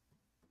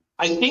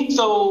 I think,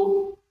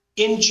 though,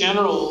 in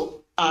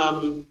general,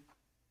 and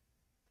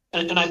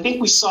I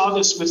think we saw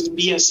this with the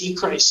BSE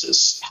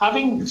crisis,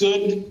 having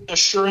good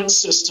assurance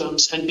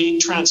systems and being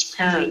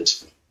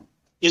transparent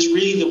is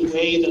really the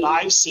way that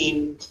I've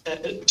seen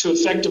to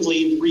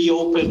effectively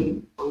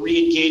reopen or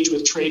re-engage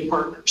with trade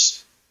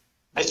partners.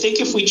 I think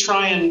if we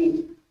try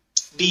and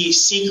be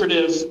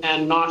secretive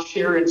and not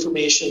share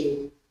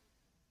information,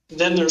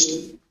 then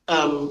there's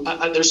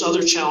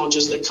other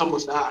challenges that come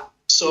with that.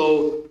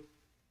 So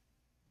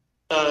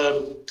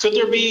could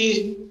there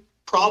be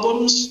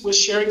problems with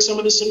sharing some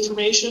of this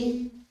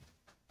information?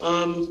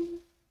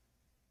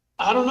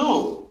 I don't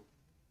know.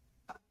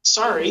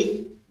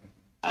 Sorry,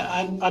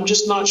 I'm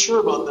just not sure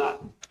about that.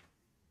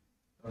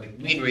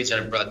 The main reason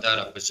I brought that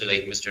up is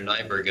like Mr.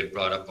 Nyberg had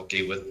brought up,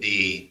 okay, with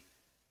the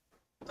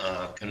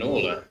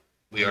canola,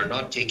 we are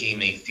not taking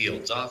any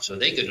fields off, so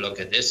they could look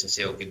at this and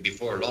say, okay,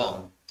 before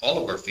long,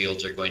 all of our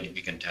fields are going to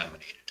be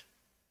contaminated.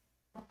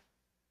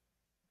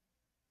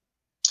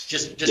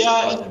 Just Yeah.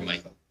 a thought there,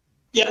 Michael.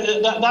 Yeah,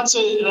 that's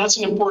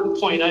an important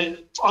point.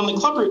 On the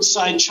clubroot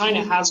side,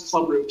 China has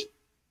clubroot,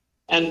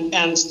 and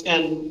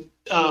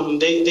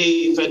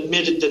they've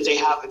admitted that they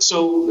have it.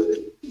 So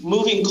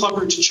moving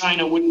clubroot to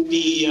China wouldn't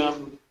be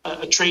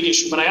a trade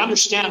issue. But I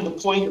understand the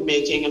point you're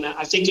making, and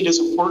I think it is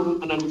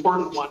an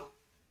important one.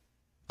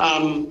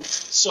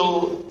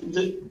 So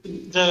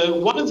the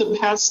one of the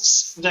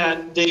pests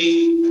that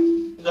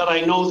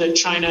I know that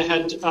China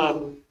had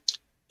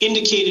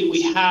indicated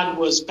we had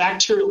was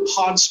bacterial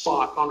pod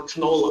spot on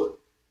canola.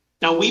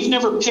 Now, we've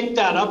never picked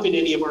that up in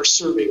any of our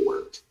survey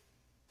work.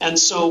 And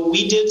so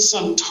we did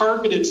some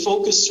targeted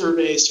focus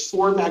surveys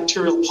for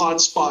bacterial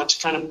pod spot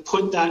to kind of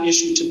put that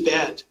issue to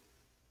bed.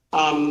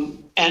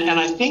 And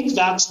I think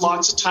that's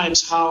lots of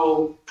times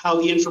how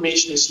the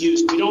information is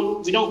used. We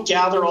don't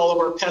gather all of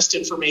our pest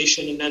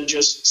information and then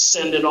just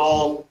send it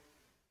all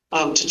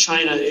to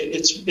China.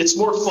 It's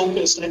more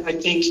focused, I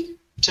think,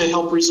 to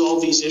help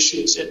resolve these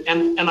issues.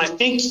 And I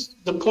think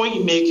the point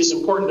you make is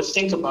important to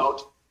think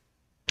about.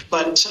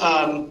 But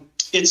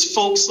it's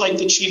folks like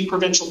the Chief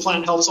Provincial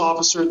Plant Health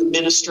Officer, the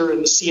Minister,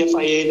 and the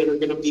CFIA that are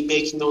going to be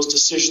making those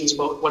decisions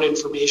about what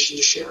information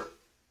to share.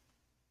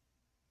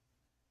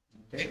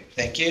 Okay,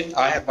 thank you.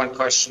 I have one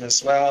question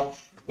as well.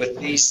 With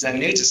these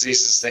new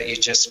diseases that you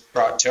just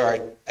brought to our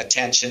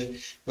attention,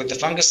 with the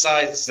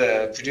fungicides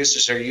the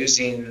producers are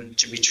using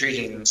to be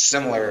treating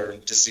similar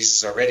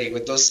diseases already,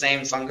 would those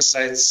same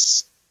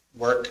fungicides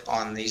work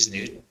on these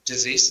new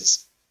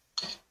diseases?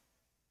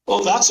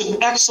 Well, that's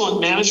an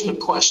excellent management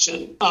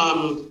question.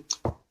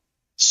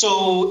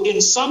 So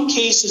in some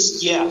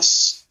cases,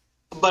 yes,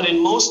 but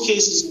in most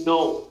cases,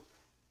 no.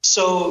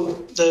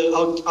 So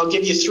I'll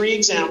give you 3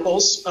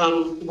 examples.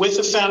 With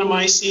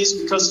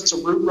Aphanomyces, because it's a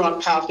root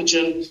rot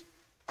pathogen,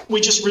 we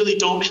just really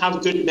don't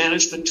have good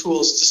management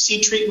tools. The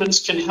seed treatments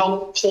can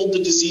help hold the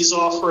disease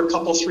off for a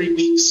couple, 3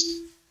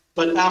 weeks,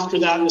 but after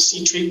that, the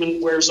seed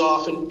treatment wears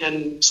off,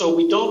 and so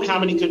we don't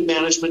have any good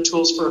management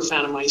tools for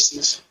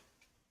Aphanomyces.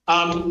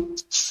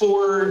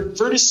 For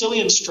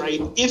verticillium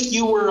stripe, if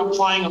you were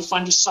applying a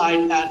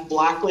fungicide at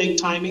blackleg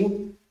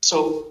timing,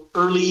 so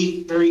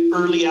very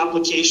early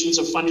applications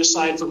of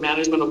fungicide for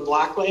management of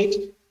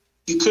blackleg,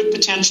 you could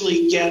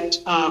potentially get,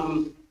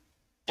 and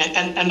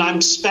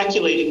I'm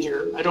speculating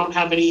here, I don't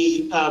have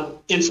any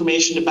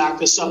information to back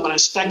this up, but I'm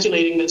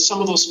speculating that some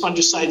of those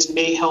fungicides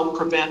may help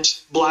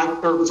prevent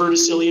black or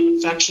verticillium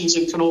infections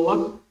in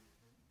canola.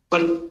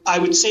 But I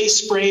would say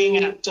spraying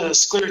at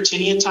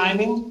sclerotinia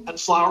timing at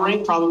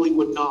flowering probably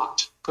would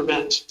not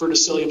prevent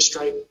verticillium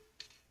stripe.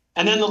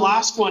 And then the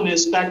last one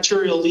is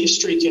bacterial leaf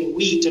streak in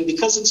wheat. And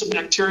because it's a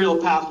bacterial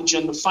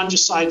pathogen, the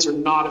fungicides are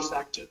not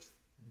effective.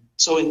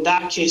 So in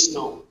that case,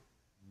 no.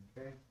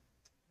 Okay,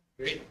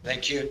 great,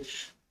 thank you.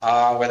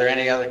 Were there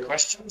any other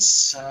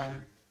questions?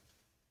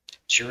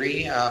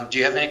 Cherie, do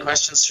you have any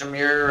questions from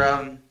your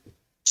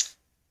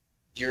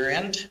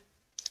end?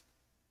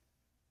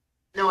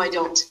 No, I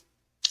don't.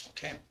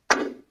 Okay.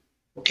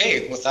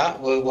 Okay, with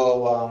that, we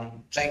will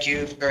thank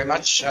you very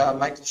much,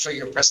 Michael, for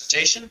your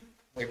presentation.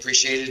 We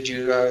appreciated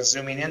you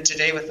zooming in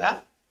today with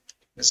that.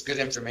 It's good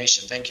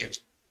information. Thank you.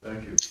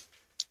 Thank you.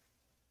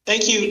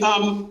 Thank you.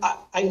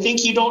 I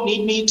think you don't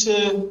need me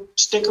to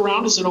stick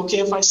around. Is it okay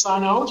if I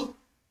sign out?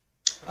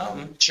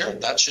 Sure,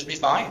 that should be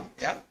fine.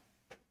 Yeah.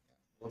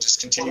 We'll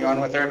just continue on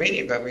with our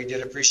meeting, but we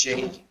did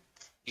appreciate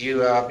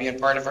you being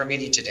part of our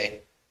meeting today.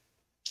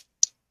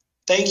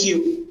 Thank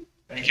you.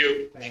 Thank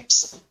you.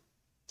 Thanks.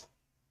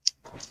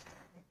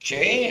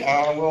 Okay,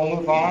 we'll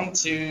move on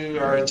to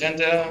our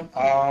agenda.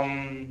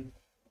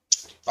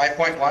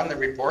 5.1, the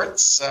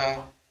reports.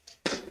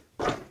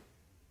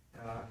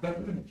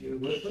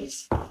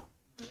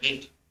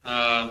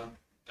 I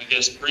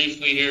guess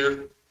briefly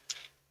here,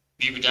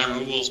 beaver dam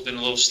removal has been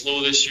a little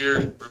slow this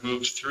year.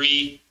 Removed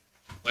 3.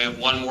 We have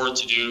 1 more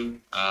to do.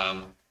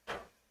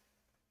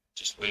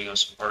 Just waiting on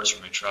some parts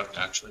for my truck,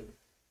 actually.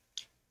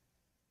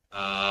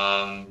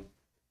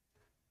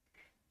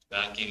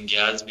 Back in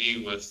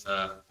Gadsby with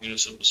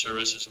Municipal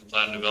Services and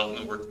Plan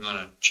Development working on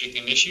a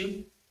chicken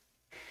issue.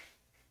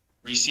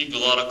 Received a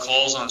lot of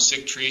calls on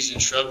sick trees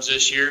and shrubs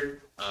this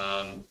year.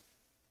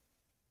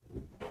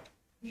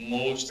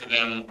 Most of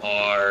them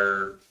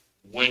are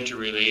winter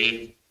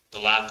related. The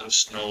lack of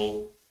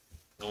snow,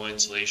 no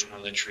insulation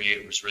on the tree.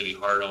 It was really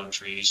hard on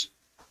trees.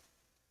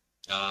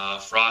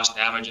 Frost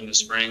damage in the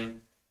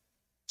spring.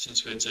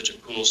 Since we had such a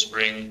cool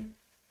spring,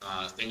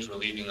 things were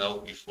leaving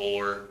out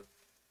before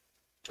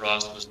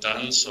frost was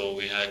done. So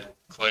we had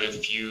quite a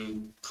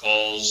few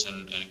calls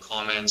and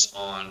comments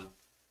on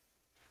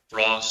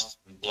frost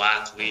and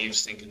black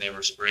leaves, thinking they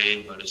were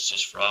sprayed, but it's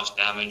just frost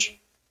damage.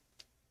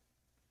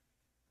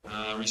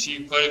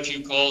 Received quite a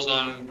few calls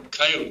on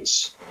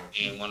coyotes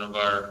in one of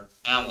our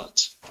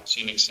hamlets,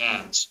 Scenic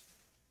Sands.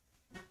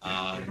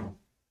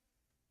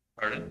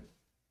 Pardon?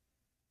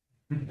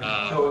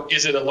 So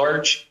is it a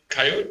large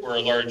coyote or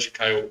a large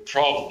coyote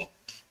problem?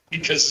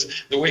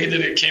 Because the way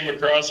that it came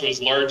across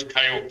was large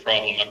coyote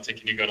problem. I'm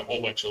thinking you got a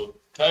whole bunch of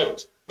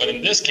coyotes. But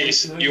in this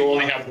case, you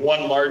only have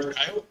 1 large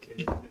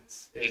coyote.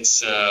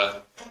 It's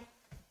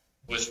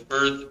with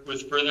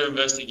further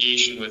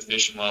investigation with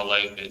Fish and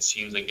Wildlife, it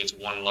seems like it's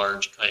 1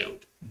 large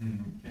coyote.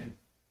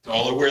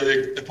 All where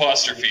the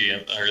apostrophe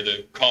or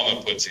the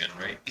comma puts in,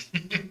 right?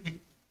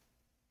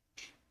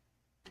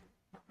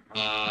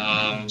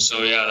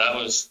 So yeah, that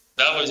was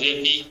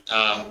iffy.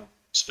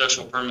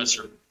 Special permits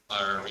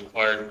are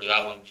required for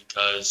that one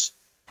because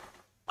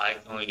I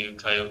can only do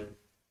coyote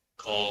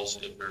calls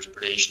if there's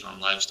predation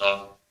on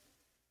livestock.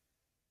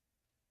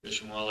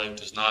 Fish and Wildlife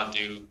does not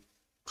do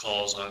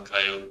calls on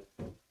coyote.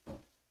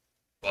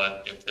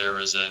 But if there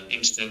was an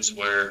instance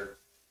where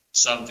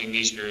something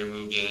needs to be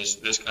removed in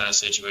this kind of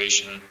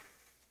situation,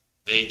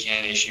 they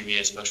can issue me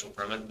a special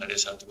permit. I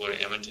just have to go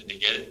to Edmonton to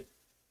get it.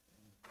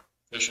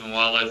 Fish and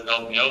Wildlife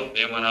helped me out.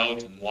 They went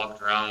out and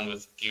walked around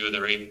with a few of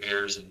the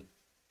ratepayers, and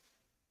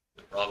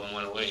the problem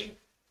went away.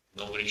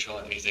 Nobody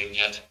shot anything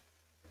yet.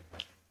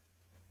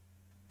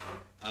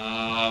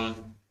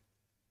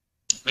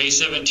 May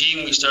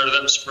 17, we started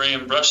up spray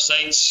and brush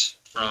sites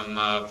from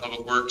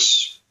Public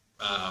Works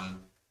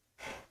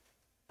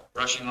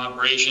brushing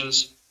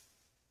operations.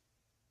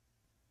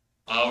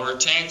 Our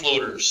tank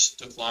loaders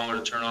took longer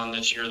to turn on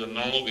this year than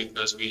normal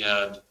because we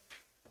had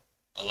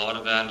a lot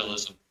of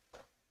vandalism.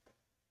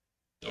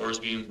 Doors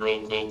being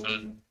broke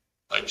open,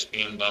 pipes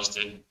being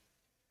busted,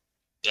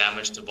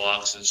 damage to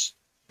boxes.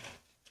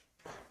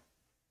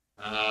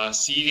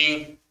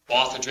 Seeding,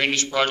 both the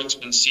drainage project's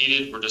been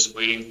seeded. We're just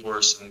waiting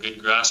for some good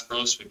grass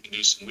growth so we can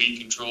do some weed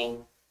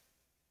control.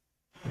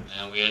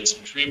 And we had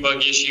some tree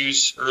bug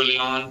issues early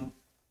on.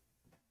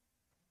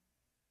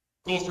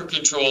 Gopher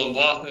control in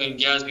Watham and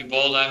Gadsby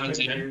ball diamonds.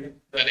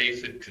 That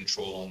aphid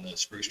control on the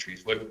spruce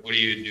trees, what do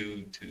you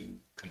do to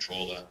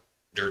control that?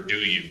 Or do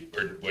you?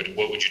 Or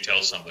what would you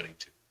tell somebody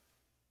to?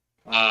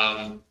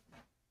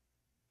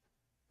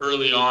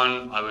 Early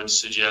on, I would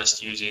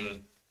suggest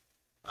using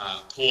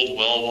cold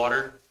well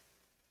water,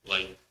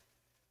 like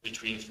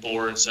between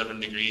 4 and 7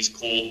 degrees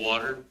cold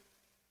water,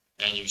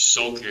 and you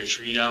soak your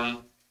tree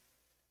down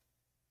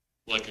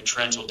like a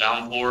torrential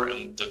downpour,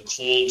 and the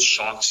cold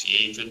shocks the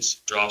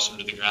aphids, drops them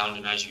to the ground,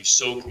 and as you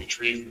soak your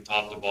tree from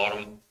top to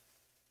bottom,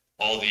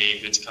 all the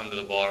aphids come to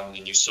the bottom, and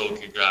then you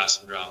soak your grass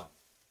and ground.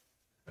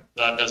 If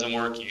that doesn't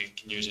work, you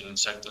can use an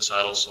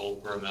insecticidal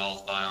soap or a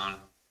malathion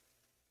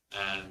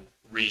and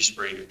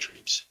re-spray your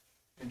trees.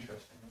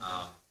 Interesting.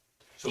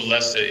 So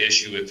less the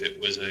issue if it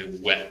was a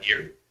wet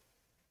year?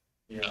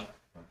 Yeah.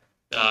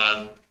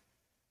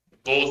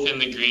 Both in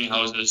the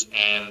greenhouses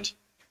and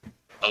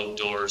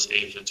outdoors,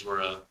 aphids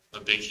were a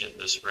big hit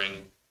this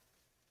spring.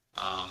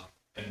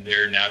 And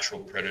their natural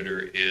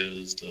predator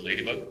is the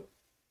ladybug?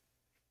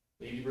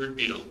 Ladybird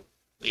beetle,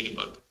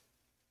 ladybug.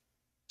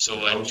 So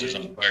the house is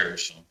on fire,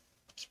 so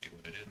must be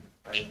what it is.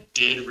 I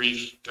did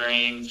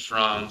refrain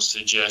from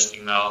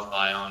suggesting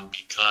malathion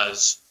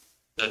because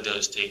that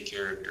does take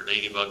care of your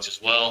ladybugs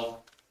as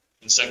well.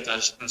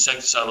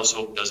 Insecticidal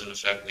soap doesn't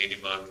affect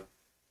ladybug,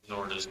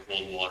 nor does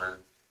cold water.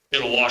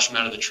 It'll wash them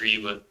out of the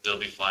tree, but they'll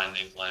be fine.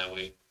 They fly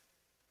away.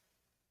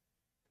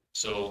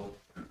 So,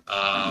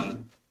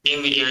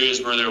 in the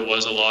areas where there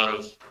was a lot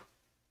of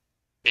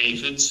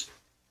aphids,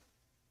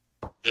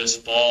 this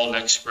fall,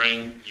 next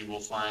spring, you will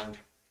find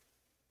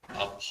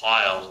a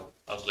pile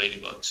of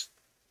ladybugs.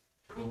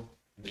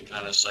 They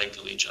kind of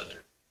cycle each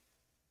other.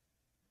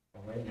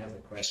 Wayne has a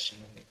question,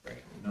 I think,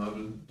 right? Now,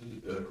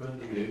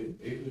 Quentin,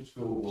 the aphids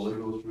will they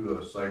go through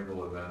a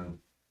cycle and then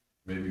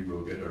maybe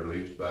we'll get our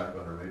leaves back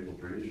on our maple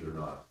trees or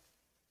not?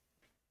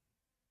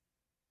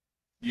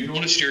 You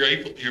noticed your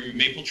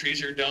maple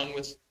trees are down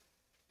with,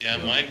 yeah,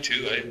 mine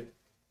too.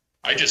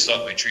 I just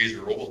thought my trees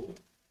were old.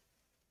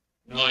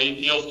 No,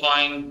 you'll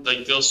find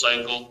like they'll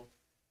cycle.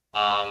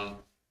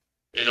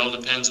 It all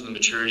depends on the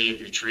maturity of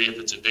your tree. If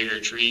it's a bigger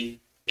tree,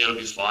 it'll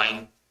be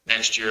fine.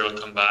 Next year it'll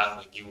come back.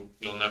 Like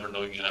you'll never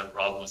know you had a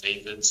problem with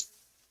aphids,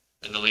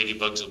 and the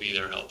ladybugs will be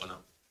there helping them.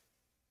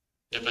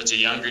 If it's a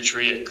younger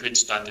tree, it could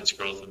stunt its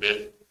growth a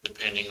bit,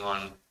 depending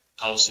on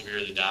how severe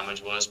the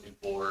damage was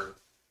before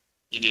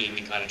you did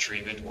any kind of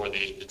treatment or the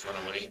aphids run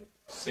away.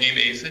 Same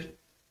aphid?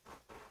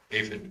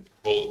 Aphid,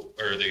 both,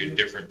 or are they a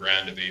different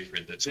brand of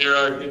aphid? There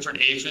are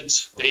different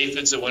aphids. The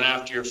aphids that went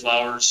after your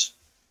flowers,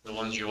 the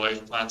ones your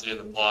wife planted in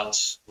the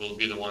pots, will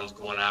be the ones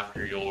going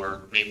after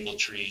your maple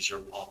trees, your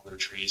poplar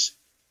trees.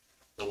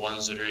 The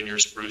ones that are in your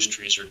spruce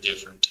trees are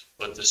different,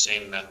 but the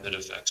same method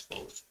affects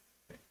both.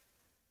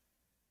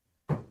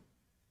 Thank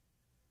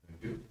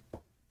you.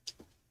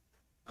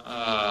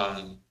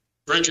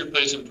 Bridge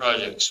replacement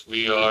projects.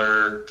 We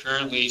are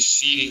currently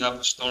seeding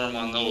up a storm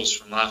on those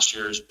from last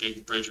year's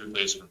big bridge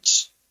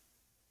replacements.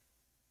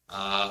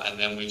 And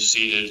then we've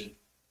seeded,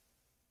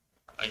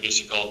 I guess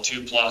you call it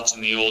 2 plots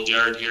in the old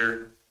yard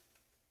here.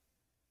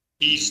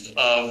 East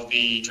of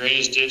the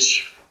drainage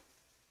ditch,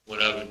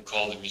 what I would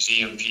call the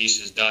museum piece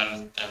is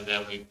done. And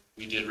then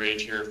we did right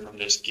here from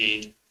this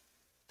gate,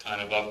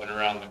 kind of up and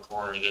around the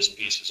corner, this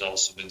piece has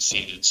also been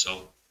seeded.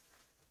 So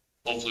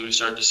hopefully we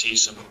start to see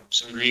some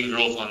green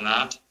growth on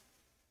that.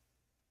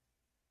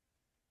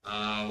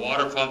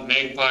 Water pump,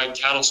 Magpie,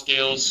 cattle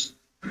scales,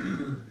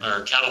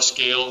 or cattle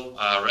scale,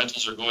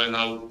 rentals are going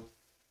out.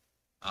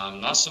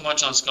 Not so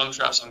much on skunk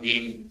traps. I'm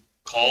getting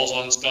calls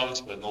on skunks,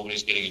 but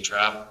nobody's getting a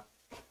trap.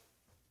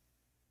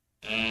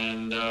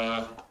 And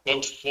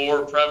booked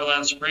 4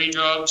 prevalent spray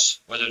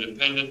jobs, weather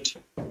dependent.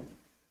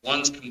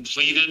 One's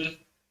completed.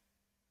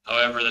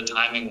 However, the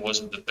timing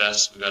wasn't the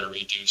best. We got to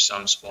redo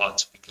some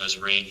spots because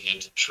rain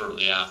hit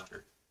shortly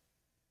after.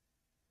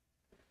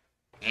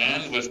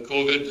 And with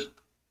COVID,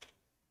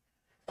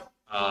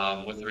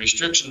 with the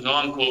restrictions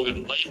on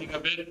COVID lightening a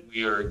bit,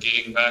 we are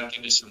getting back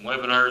into some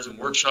webinars and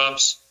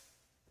workshops.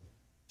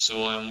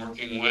 So I'm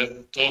working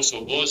with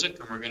Toso Bozic,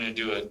 and we're going to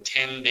do a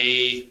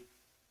 10-day,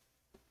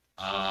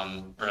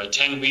 or a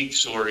 10-week,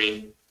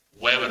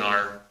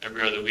 webinar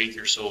every other week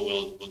or so.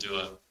 We'll do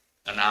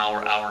an hour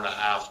and a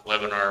half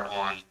webinar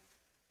on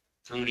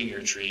pruning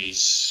your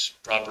trees,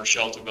 proper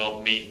shelter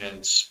belt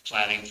maintenance,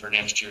 planning for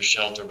next year's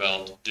shelter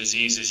belt,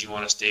 diseases you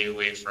want to stay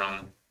away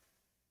from,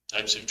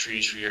 types of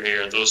trees for your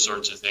area, those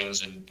sorts of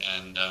things.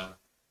 And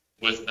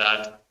with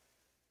that,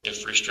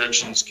 if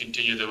restrictions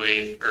continue the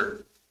way,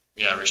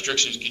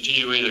 restrictions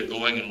continue the way they're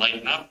going and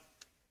lighten up,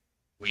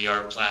 we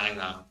are planning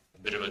a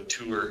bit of a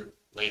tour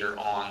later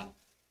on.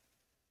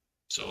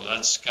 So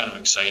that's kind of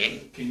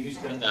exciting. Can you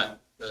send that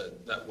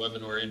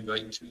webinar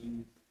invite to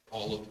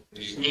all of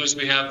the... As soon as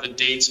we have the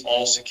dates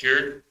all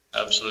secured,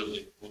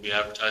 absolutely. We'll be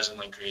advertising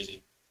like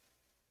crazy.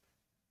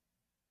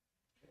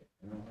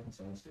 That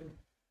sounds good.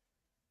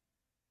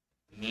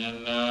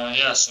 And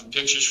then, some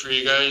pictures for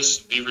you guys.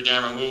 Beaver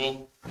dam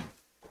removal.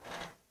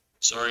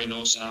 Sorry,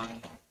 no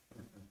sound.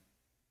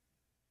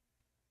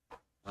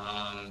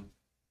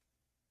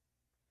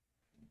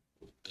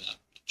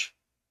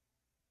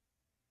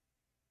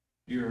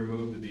 You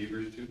removed the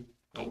beavers too?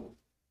 Nope.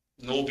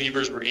 No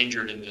beavers were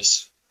injured in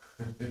this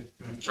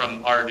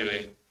from our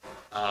doing.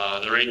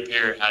 The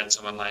ratepayer had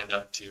someone lined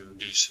up to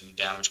do some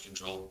damage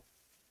control.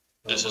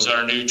 This is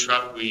our new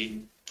truck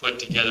we put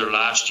together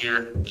last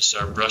year. This is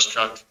our brush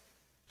truck.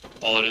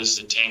 All it is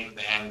a tank with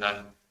a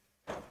handgun,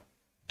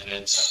 and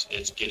it's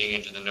getting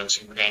into the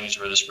nooks and crannies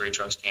where the spray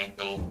trucks can't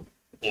go,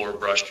 or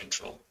brush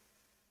control.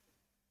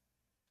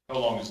 How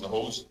long is the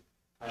hose?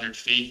 100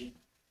 feet,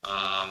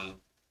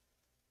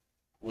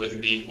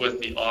 with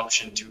the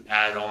option to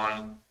add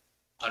on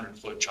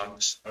 100-foot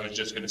chunks. I was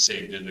just gonna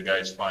say, did the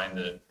guys find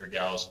that, or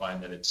gals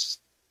find that it's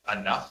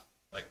enough?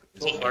 Like,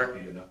 is So 100 far-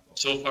 feet enough?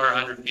 So far,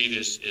 100 feet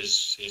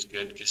is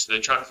good, because the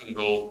truck can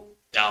go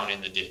down in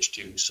the ditch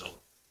too. So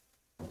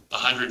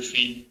 100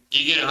 feet,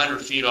 you get 100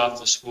 feet off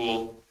the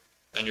school,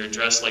 and you're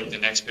dressed like the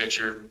next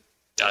picture.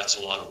 That's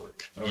a lot of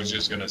work. I was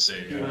just gonna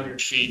say,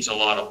 200 feet's a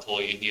lot of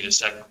pull. You need a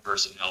second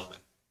person helping.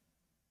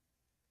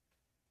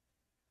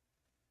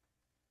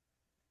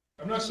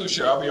 I'm not so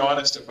sure. I'll be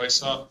honest, if I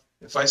saw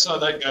If I saw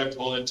that guy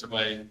pull into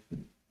my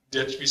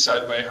ditch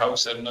beside my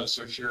house, I'm not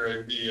so sure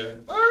I'd be,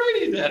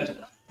 alrighty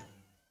then.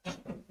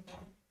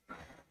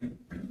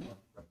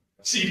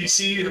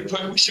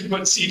 CDC, we should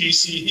put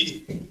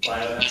CDC.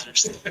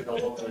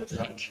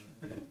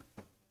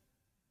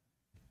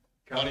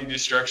 County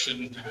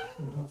destruction.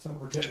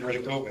 We're getting rid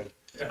of COVID.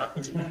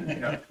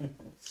 Yeah.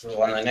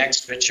 So on the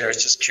next picture, I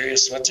was just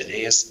curious, what did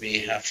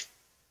ASB have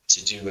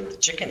to do with the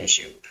chicken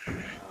issue?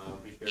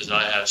 Because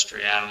I have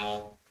stray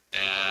animal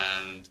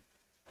and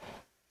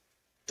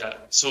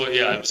that, so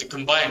yeah, it was a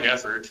combined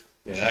effort.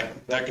 Yeah,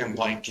 that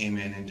complaint came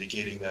in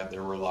indicating that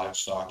there were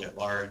livestock at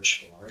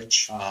large,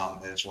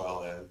 as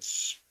well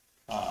as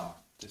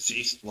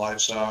deceased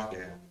livestock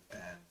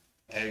and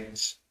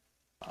eggs.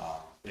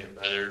 And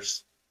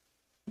feathers.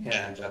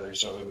 And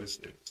feathers, so it was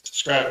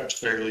described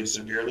fairly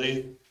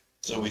severely.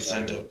 So we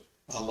sent a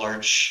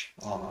large,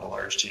 not a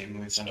large team,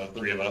 we sent out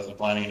 3 of us, the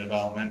planning and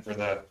development for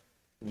the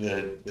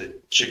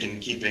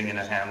chicken keeping in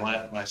a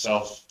hamlet,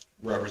 myself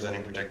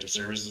representing protective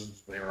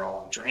services, they were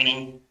all in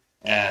training.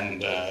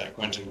 And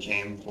Quentin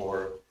came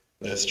for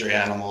the stray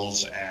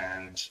animals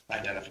and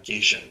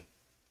identification.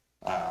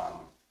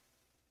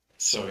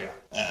 So yeah,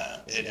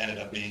 it ended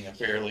up being a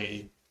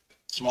fairly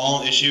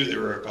small issue.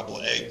 There were a couple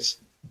of eggs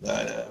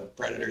that a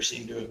predator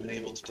seemed to have been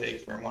able to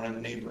take from one of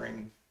the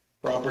neighboring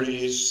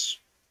properties.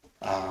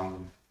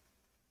 And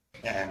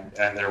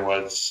there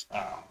was,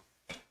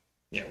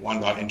 one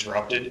got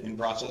interrupted in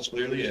process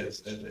clearly as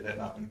it had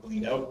not been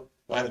cleaned out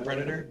by the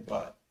predator,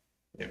 but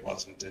it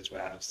wasn't as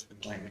bad as the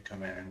complaint had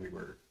come in, and we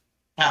were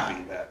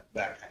happy that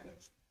that kind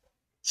of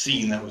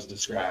scene that was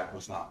described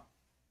was not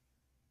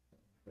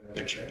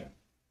pictured.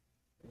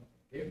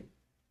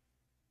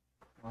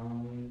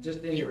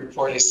 Just in your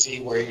report, I see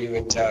where you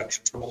had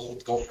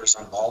controlled gophers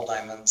on ball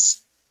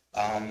diamonds.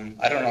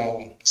 I don't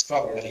know, it's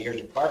probably out of your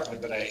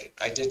department, but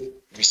I did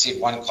receive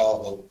one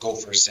call about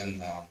gophers in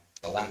the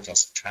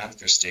landfill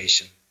transfer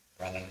station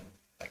running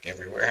like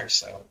everywhere,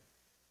 so.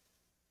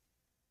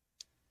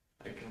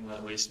 I can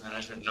let waste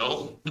management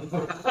know.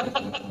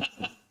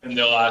 And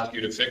they'll ask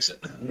you to fix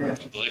it.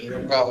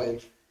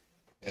 Probably.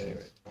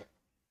 Anyway.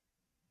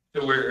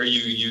 So where are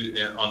you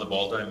on the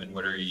ball diamond?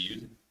 What are you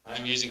using?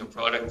 I'm using a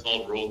product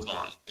called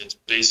Rollcon. It's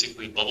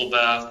basically bubble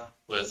bath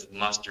with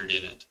mustard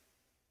in it.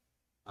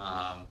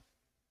 And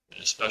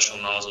a special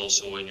nozzle,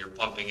 so when you're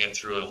pumping it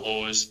through a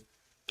hose,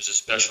 there's a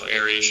special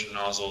aeration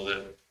nozzle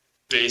that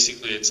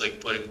basically it's like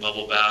putting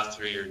bubble bath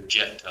through your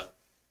jet tub.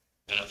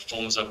 And it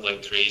foams up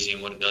like crazy,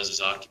 and what it does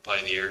is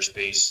occupy the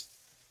airspace.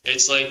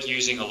 It's like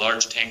using a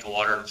large tank of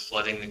water and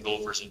flooding the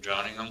gophers and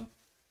drowning them.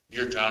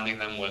 You're drowning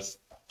them with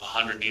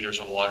 100 liters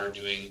of water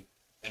doing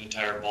an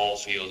entire ball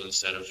field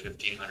instead of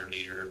 1,500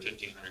 liter or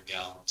 1,500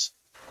 gallons.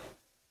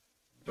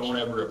 Don't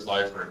ever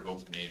apply for a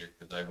gophinator,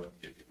 because I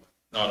wouldn't give you one.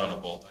 Not on a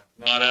ball diamond.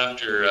 Not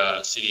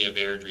after City of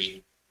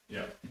Airdrie.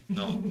 Yeah.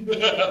 No.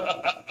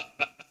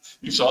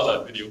 You saw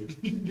that video.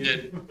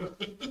 Did.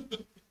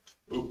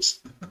 Oops.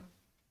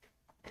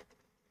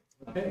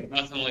 Okay.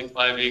 Nothing like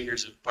 5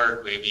 acres of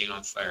parkway being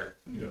on fire.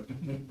 Yeah.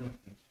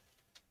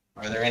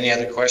 Are there any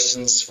other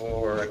questions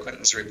for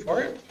Quentin's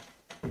report?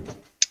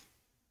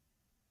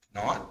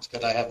 Not,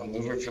 could I have a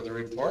mover for the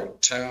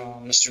report?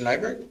 Mr.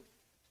 Nyberg?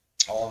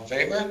 All in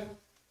favor?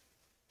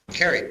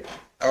 Carried.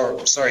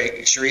 Oh,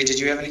 sorry, Cherie, did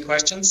you have any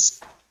questions?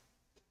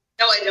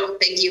 No, I don't.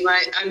 Thank you.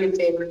 I'm in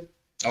favor.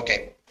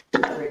 Okay,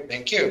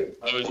 thank you.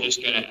 I was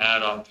just going to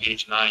add on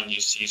page 9,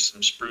 you see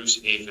some spruce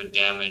aphid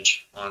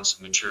damage on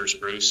some mature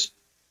spruce.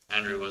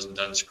 Andrew wasn't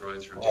done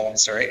scrolling through. Oh, I'm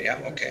sorry, yeah,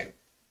 okay.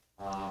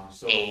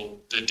 So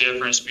the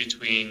difference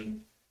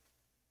between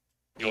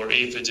your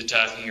aphids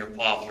attacking your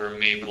poplar and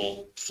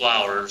maple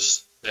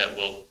flowers,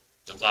 the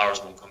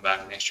flowers won't come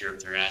back next year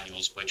if they're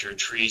annuals, but your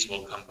trees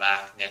will come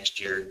back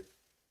next year.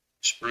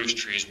 Spruce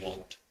trees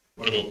won't.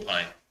 What about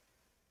pine?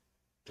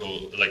 So,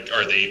 like,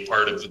 are they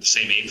part of the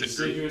same aphid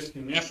group? Deciduous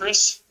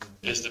coniferous.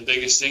 Coniferous is the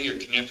biggest thing. Your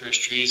coniferous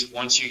trees,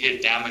 once you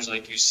get damage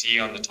like you see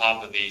on the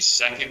top of the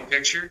second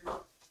picture,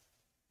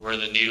 where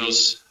the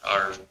needles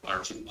are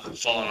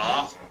falling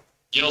off,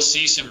 you'll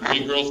see some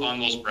regrowth on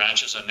those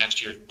branches on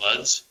next year's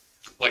buds,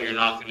 but you're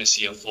not going to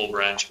see a full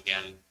branch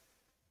again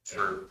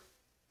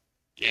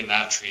in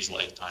that tree's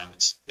lifetime.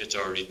 It's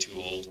already too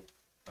old.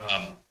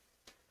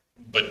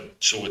 But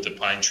so with the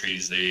pine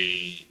trees,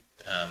 they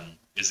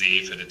is the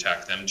aphid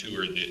attack them too,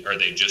 or are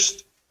they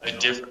just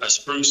A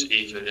spruce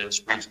aphid and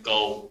spruce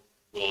gull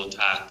will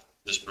attack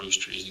the spruce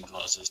trees and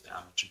cause this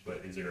damage.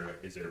 But is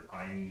there a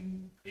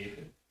pine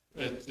aphid?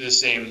 It's the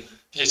same.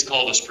 It's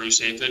called a spruce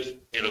aphid.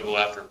 It'll go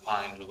after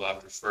pine. It'll go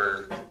after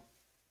fir.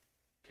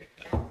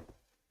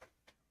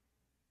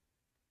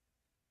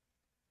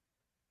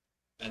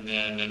 And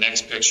then the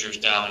next pictures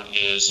down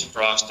is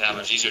frost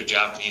damage. These are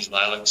Japanese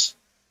lilacs.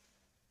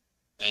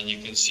 And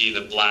you can see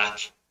the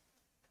black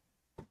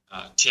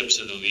tips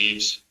of the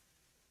leaves.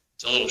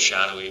 It's a little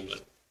shadowy,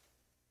 but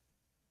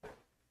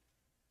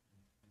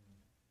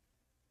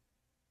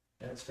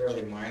That's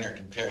fairly minor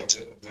compared to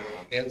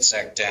the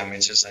insect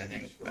damages, I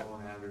think. But,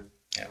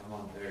 yeah.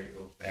 there you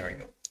go. There we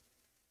go.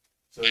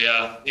 So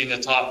yeah, in the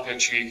top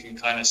picture, you can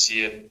kind of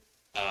see it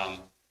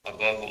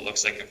above what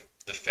looks like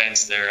the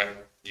fence there.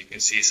 You can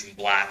see some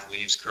black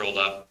leaves curled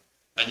up.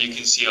 And you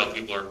can see how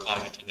people are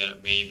commenting that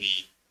it may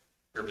be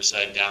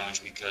herbicide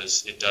damage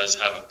because it does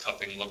have a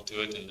cupping look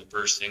to it. And the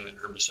first thing that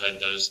herbicide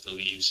does to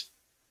leaves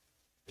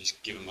is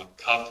give them a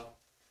cup,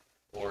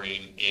 or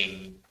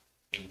in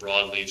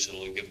broadleaves,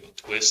 it'll give them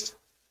a twist.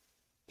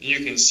 And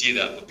you can see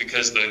that, but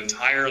because the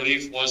entire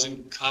leaf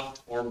wasn't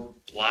cupped or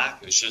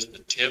black, it's just the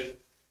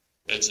tip,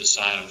 it's a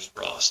sign of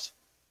frost.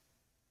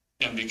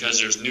 And because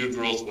there's new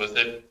growth with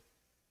it,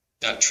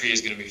 that tree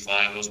is going to be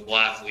fine. Those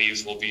black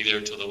leaves will be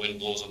there till the wind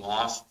blows them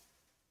off.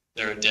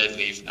 They're a dead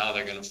leaf. Now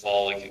they're going to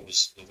fall like it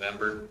was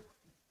November.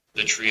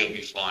 The tree will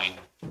be fine.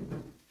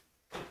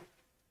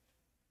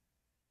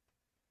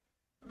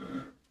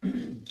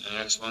 The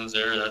next one's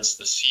there. That's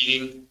the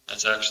seeding.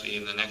 That's actually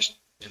in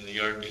the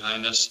yard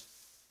behind us.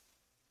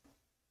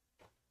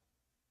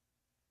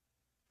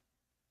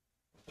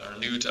 Our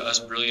new to us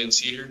brilliant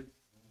cedar.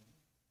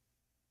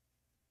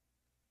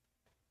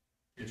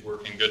 It's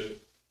working good.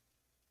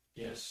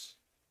 Yes.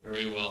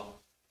 Very well.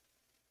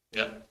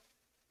 Yep.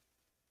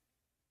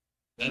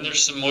 Then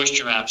there's some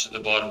moisture maps at the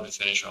bottom to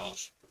finish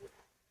off.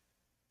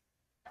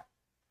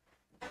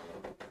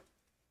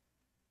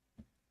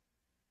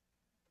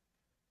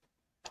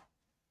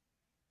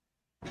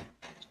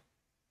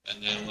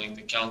 And then like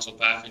the council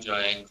package,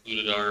 I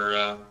included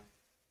our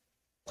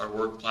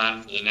work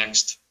plan for the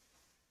next,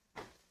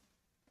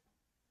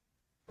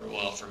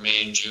 for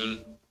May and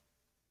June.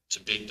 It's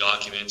a big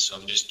document, so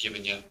I'm just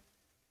giving you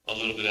a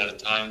little bit at a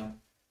time.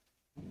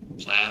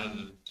 Planned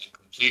and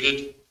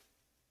completed.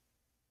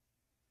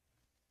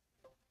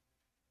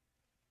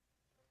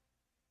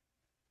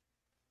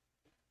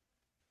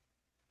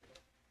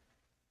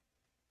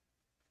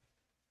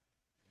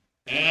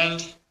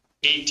 And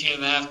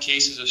 18.5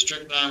 cases of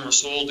strychnine were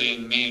sold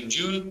in May and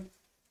June.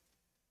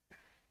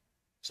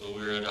 So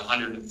we're at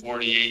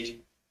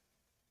 148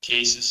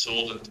 cases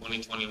sold in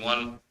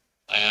 2021.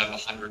 I have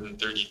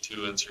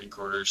 132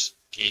 3/4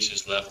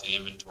 cases left in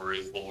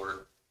inventory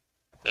for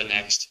the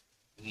next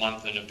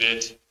month and a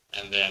bit,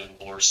 and then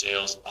more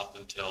sales up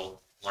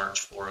until March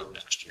 4 of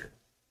next year.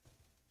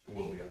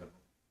 We'll be out of them.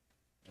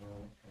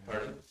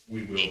 Pardon?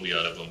 We will be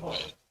out of them.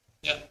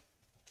 Yeah.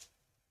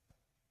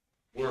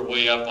 We're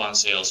way up on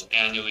sales.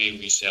 Annually,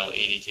 we sell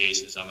 80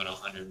 cases. I'm at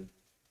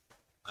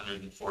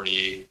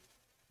 148.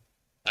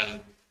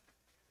 And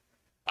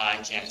I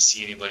can't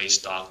see anybody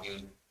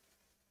stocking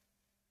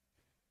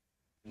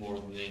more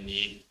than they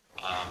need.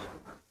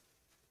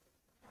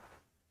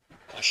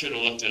 I should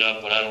have looked it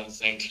up, but I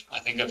think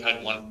I've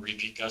had one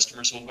repeat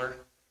customer so far.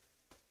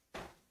 So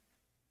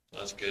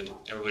that's good.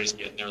 Everybody's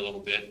getting there a little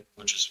bit,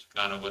 which is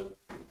kind of what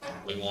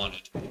we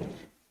wanted.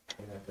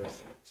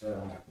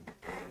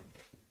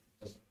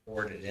 Doesn't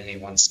hoard at any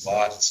one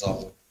spot, it's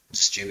all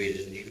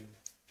distributed even.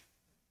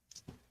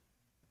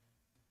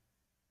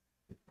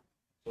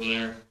 So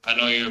there, I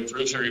know you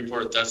approved the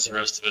report, that's the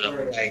rest of it.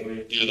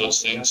 I'll do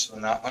those things.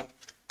 On that one.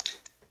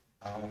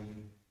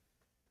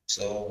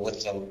 So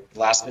with the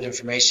last bit of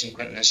information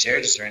Quentin has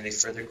shared, is there any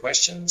further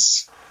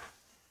questions?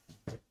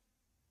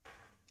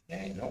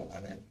 Okay, no,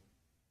 and then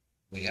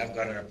we have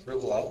got an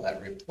approval of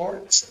that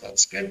report, so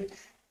that's good.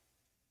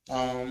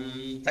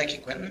 Thank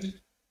you,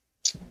 Quentin.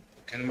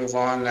 Can move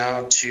on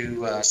now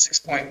to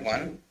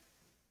 6.1,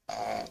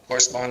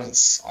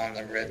 correspondence on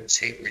the red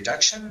tape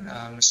reduction.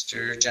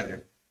 Mr.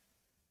 Gender.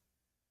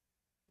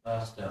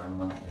 Last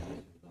month, I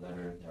received a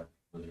letter that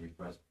was a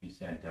request to be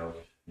sent out.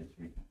 It's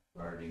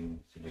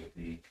regarding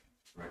the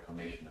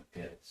reclamation of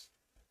pits.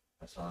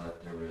 I saw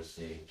that there was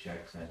a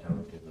check sent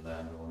out to the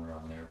landowner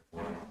on there for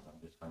it. I'm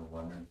just kind of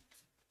wondering.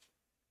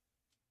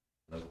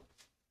 Hello?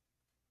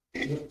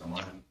 Come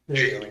on.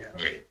 There you go.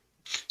 Okay.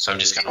 So I'm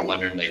just kind of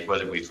wondering, like,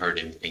 whether we've heard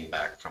anything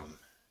back from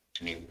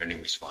any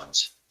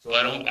response. So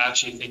I don't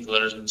actually think the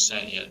letter's been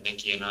sent yet.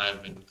 Nikki and I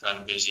have been kind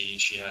of busy.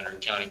 She had her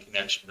county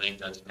connection. I think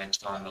that's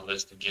next on the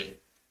list to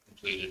get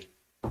completed.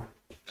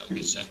 That'll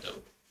get sent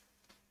out.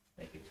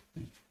 Thank you.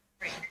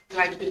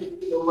 I couldn't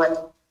feel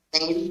what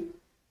name.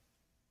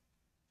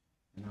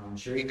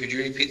 Sherry, could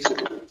you repeat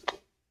that?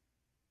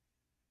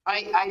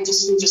 I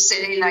just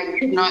sitting, I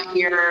could not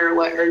hear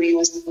what Ernie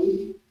was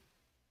saying.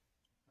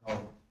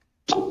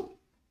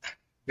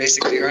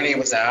 Basically, Ernie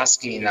was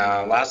asking,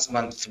 last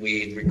month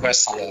we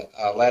requested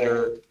a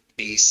letter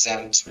be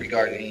sent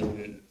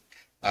regarding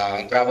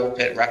gravel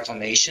pit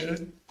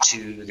reclamation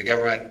to the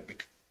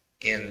government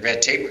in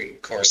red tape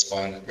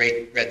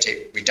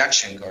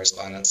reduction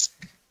correspondence.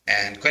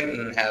 And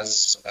Quentin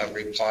has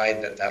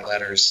replied that that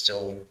letter is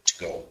still to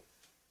go.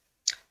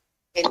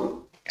 Okay,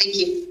 thank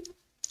you.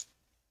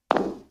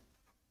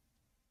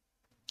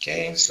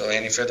 Okay, so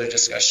any further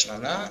discussion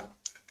on that?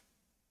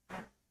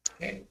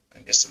 Okay, I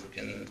guess we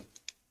can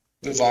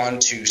move on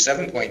to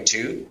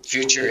 7.2,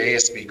 future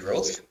ASB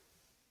growth.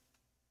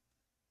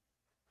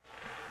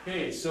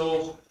 Okay,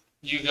 so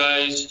you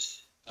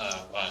guys,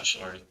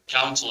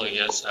 council, I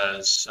guess,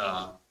 has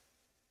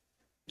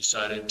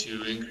decided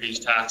to increase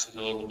taxes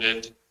a little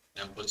bit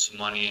and put some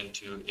money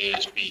into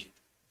ASB.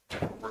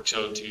 works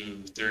out to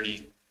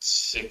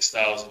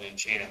 36,000 and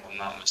change, if I'm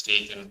not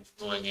mistaken,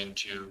 going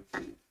into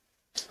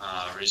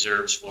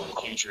reserves for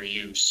future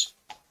use.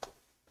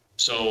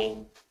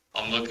 So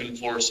I'm looking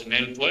for some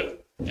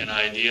input and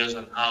ideas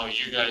on how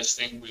you guys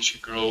think we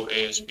should grow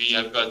ASB.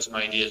 I've got some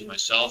ideas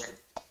myself.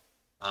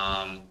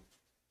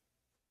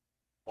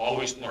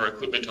 Always more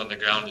equipment on the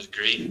ground is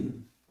great.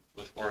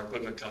 With more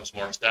equipment comes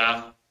more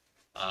staff.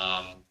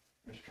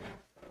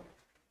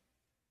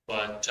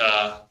 But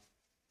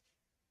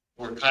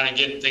we're kind of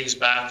getting things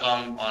back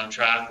on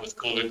track with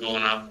COVID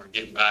going up. We're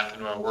getting back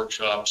into our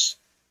workshops.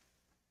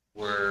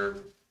 We're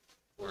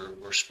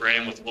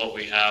spraying with what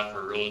we have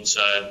for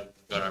roadside.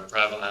 We've got our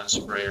Pravalan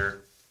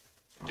sprayer,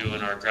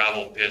 doing our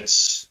gravel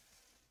pits.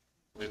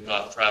 We've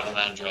got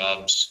Pravalan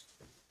jobs.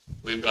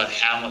 We've got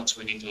hamlets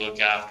we need to look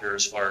after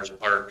as far as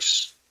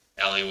parks,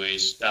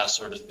 alleyways, that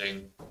sort of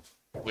thing.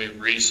 We've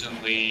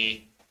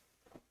recently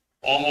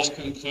almost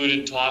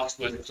concluded talks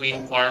with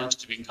Clean Farms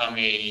to become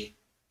a,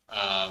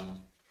 I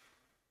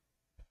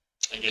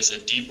guess a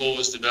depot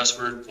is the best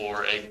word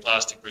for egg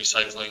plastic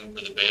recycling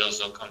for the bales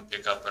they'll come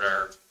pick up at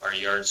our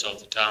yard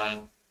south of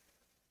town.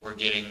 We're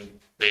getting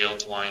bale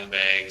twine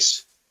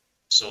bags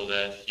so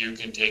that you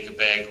can take a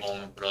bag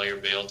home and put all your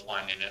bale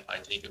twine in it. I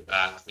take it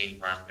back, Clean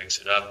Farm picks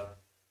it up.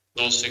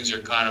 Those things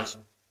are kind of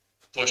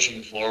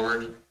pushing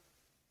forward.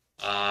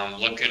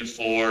 Looking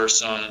for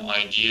some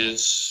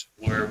ideas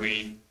where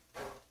we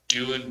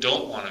do and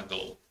don't want to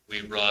go.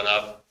 We brought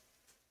up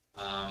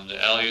the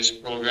Alias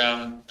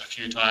program a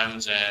few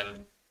times,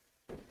 and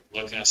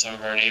looking at some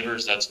of our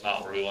neighbors, that's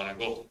not where we want to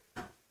go.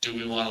 Do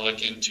we want to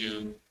look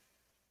into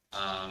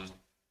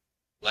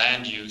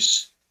land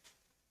use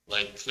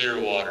like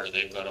Clearwater?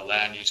 They've got a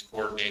land use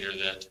coordinator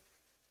that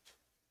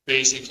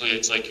basically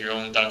it's like your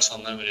own Ducks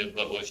Unlimited,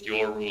 but with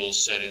your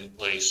rules set in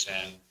place,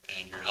 and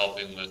you're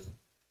helping with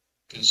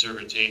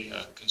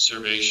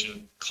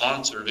conservation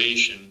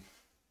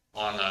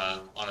on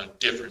a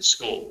different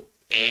scope,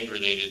 ag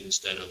related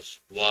instead of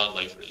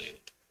wildlife related.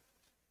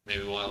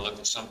 Maybe we want to look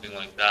at something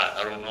like that.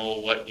 I don't know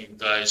what you're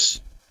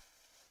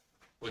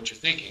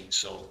thinking.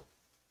 So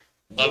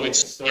I would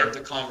start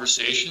the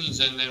conversations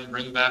and then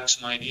bring back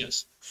some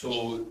ideas.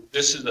 So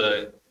this is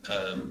a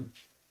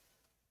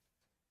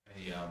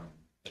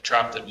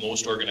trap that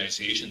most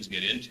organizations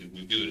get into.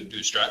 We do a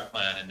strat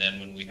plan, and then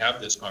when we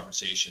have this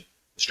conversation,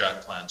 the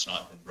strat plan's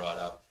not been brought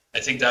up. I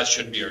think that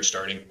should be our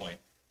starting point.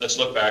 Let's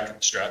look back at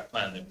the strat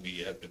plan that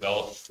we have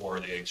developed for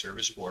the Ag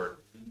Service Board,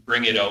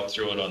 bring it out,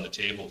 throw it on the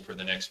table for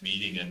the next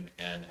meeting,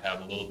 and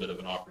have a little bit of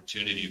an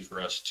opportunity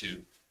for us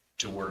to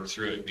work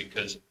through it,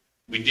 because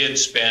we did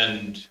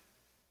spend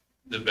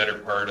the better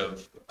part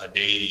of a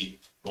day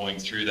going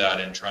through that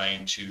and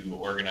trying to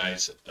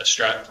organize a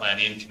strat plan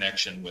in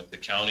connection with the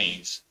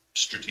county's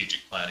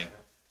strategic planning.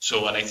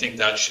 So, and I think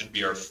that should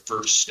be our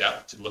first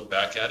step to look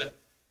back at it.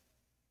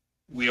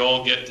 We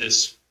all get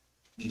this,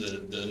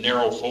 the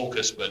narrow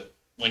focus, but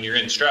when you're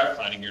in strat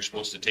planning, you're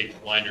supposed to take the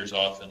blinders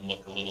off and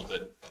look a little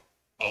bit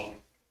out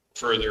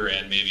further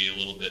and maybe a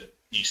little bit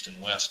east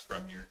and west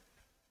from your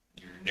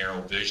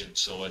narrow vision.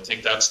 So I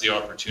think that's the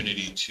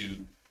opportunity to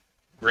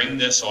bring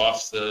this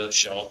off the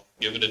shelf,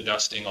 give it a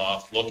dusting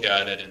off, look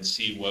at it and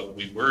see what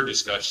we were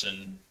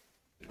discussing.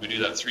 Did we do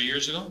that 3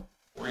 years ago?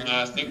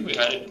 I think we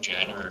had it in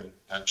January,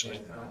 actually.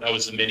 That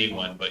was the mini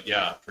one, but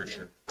yeah, for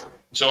sure.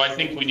 So I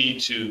think we need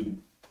to,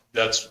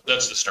 that's the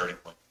starting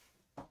point.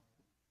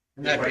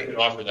 And If I could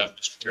offer that,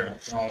 Mr. Chairman.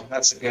 Well,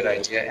 that's a good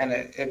idea, and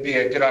it'd be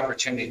a good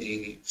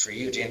opportunity for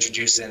you to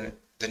introduce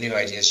the new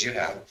ideas you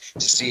have,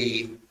 to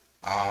see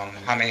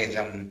how many of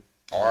them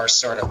are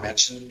sort of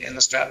mentioned in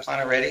the strat plan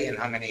already, and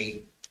how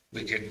many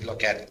we could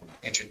look at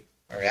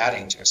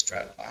adding to a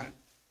strat plan.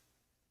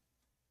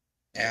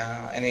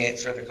 Any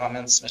further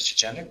comments, Mr.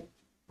 Gender?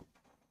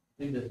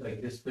 I think that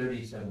like this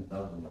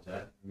 37,000, was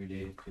that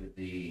related to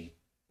the?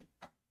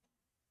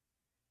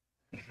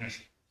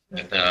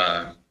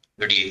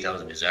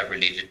 38,000, is that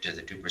related to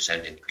the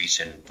 2% increase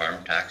in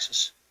farm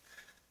taxes?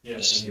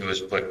 Yes. It was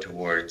put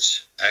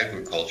towards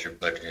agriculture,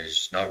 but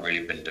it's not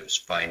really been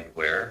defined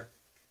where.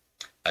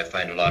 I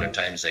find a lot of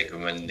times, like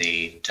when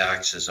the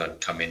taxes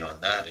come in on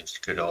that, it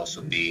could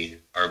also be,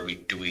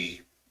 do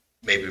we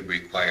maybe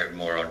require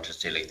more onto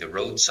say like the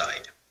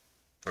roadside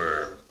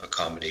for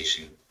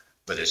accommodation,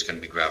 whether it's going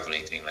to be gravel or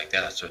anything like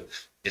that. So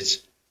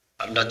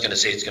I'm not going to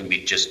say it's going to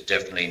be just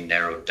definitely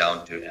narrowed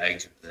down to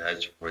ag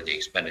as for the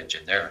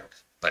expenditure there,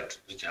 but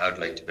I'd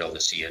like to be able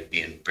to see it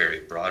being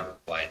very broad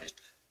minded.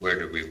 Where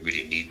do we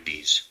really need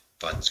these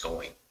funds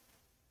going?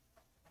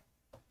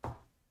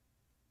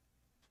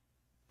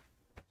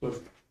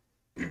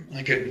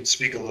 I could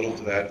speak a little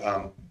to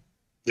that.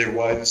 There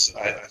was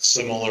a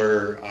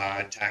similar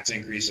tax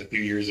increase a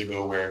few years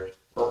ago where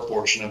a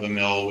portion of a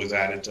mill was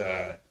added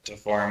to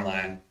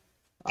farmland,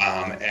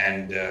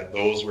 and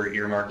those were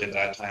earmarked at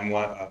that time.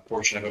 A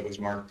portion of it was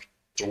marked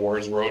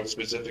towards roads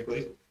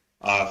specifically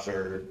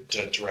to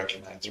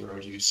recognize the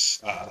road use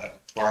that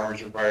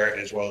farmers require,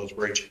 as well as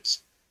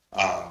bridges.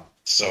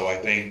 So I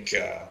think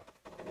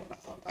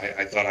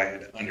I thought I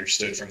had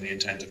understood from the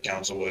intent of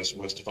council was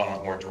to funnel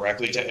it more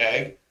directly to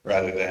ag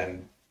rather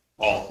than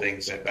all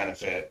things that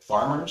benefit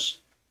farmers.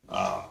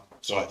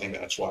 So I think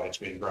that's why it's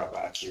being brought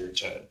back here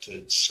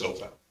to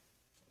scope out.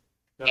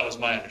 That was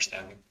my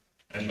understanding,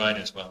 and mine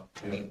as well.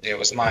 It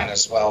was mine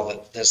as well,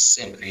 that this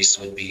increase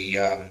would be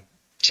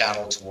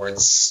channeled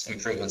towards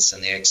improvements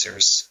in the egg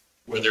service.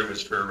 Whether it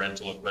was for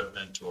rental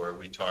equipment or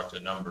we talked a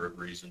number of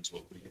reasons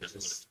what we could put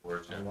it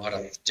towards. A lot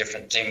of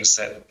different things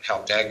that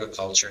helped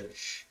agriculture.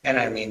 And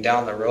I mean,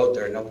 down the road,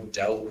 there no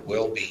doubt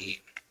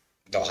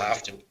there'll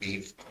have to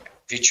be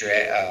future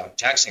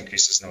tax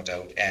increases, no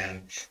doubt.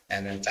 And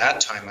at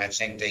that time, I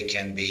think they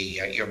can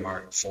be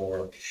earmarked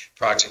for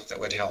projects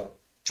that would help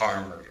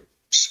farmers,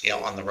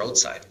 on the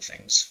roadside of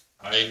things.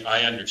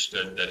 I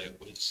understood that it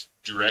was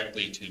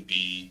directly to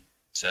be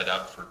set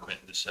up for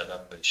Quentin to set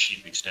up a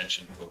sheep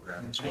extension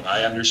program. That's what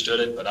I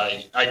understood it, but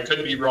I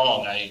could be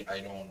wrong. I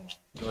don't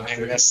know. I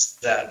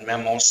missed that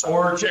memo.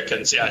 Or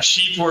chickens, yeah,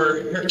 sheep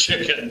or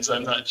chickens.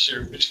 I'm not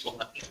sure which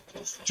one.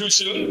 Too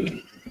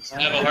soon.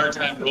 I have a hard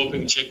time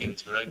roping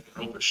chickens, but I can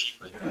rope a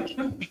sheep, I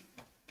think.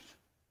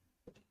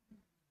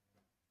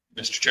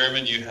 Mr.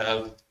 Chairman, you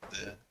have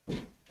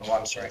Oh,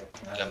 I'm sorry.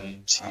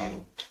 Madam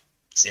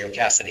Zero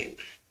Cassidy.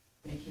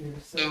 Thank you.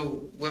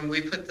 So when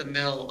we put the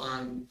mill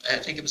on, I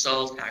think it was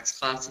all tax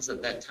classes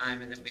at that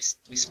time, and then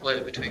we split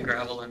it between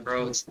gravel and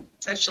roads.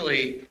 It's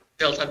actually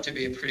built up to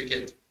be a pretty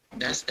good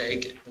nest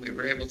egg. We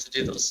were able to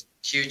do those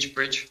huge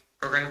bridge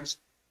programs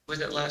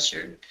with it last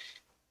year.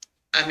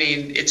 I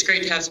mean, it's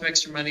great to have some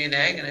extra money in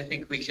ag, and I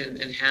think we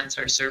can enhance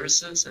our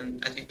services,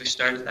 and I think we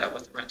started that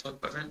with the rental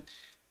equipment.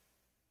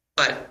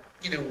 But,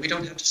 we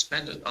don't have to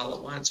spend it all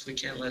at once. We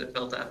can let it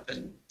build up,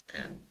 and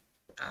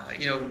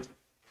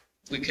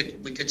we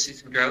could see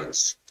some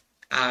droughts,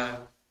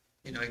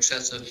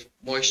 excessive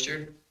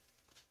moisture.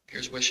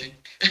 Here's wishing,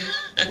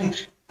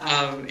 and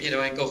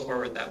go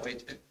forward that way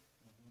too.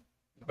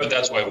 But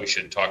that's why we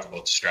should talk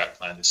about the strat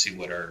plan to see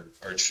what our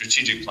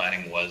strategic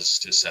planning was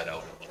to set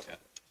out and look at.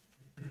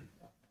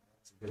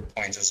 That's a good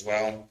point as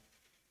well.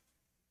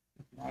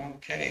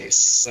 Okay,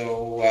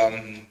 so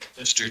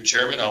Mr.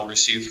 Chairman, I'll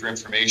receive for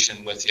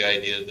information with the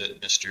idea that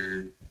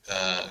Mr.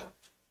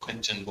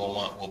 Quentin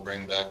Beaumont will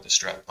bring back the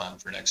strat plan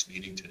for next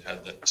meeting to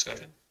have that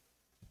discussion.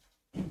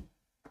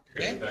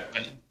 Okay.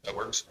 That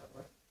works.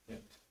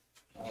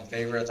 All in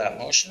favor of that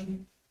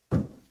motion?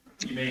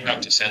 You may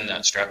have to send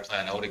that strat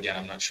plan out again.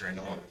 I'm not sure I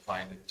know where to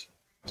find it.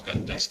 It's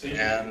got dusty.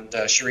 And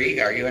Cherie,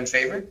 are you in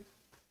favor?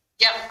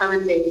 Yep, I'm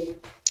in favor.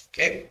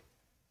 Okay.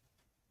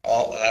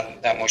 All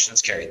that motion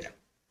is carried then.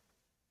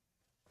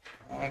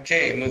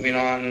 Okay, moving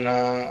on,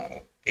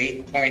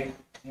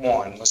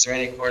 8.1. Was there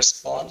any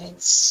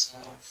correspondence?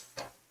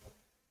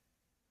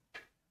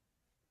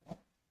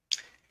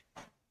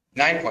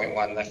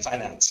 9.1, the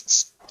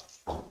finances.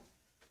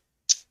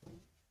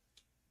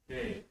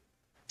 Okay.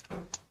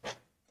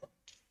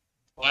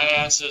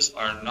 Finances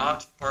are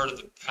not part of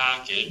the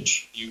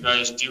package. You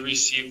guys do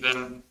receive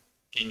them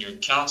in your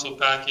council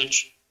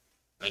package.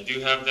 I do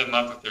have them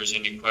up if there's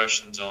any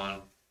questions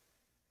on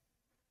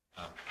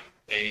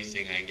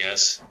anything, I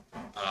guess.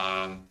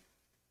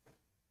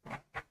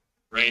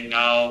 Right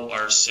now,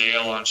 our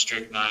sale on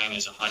Strychnine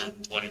is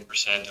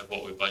 120% of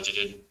what we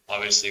budgeted.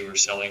 Obviously, we're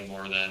selling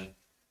more than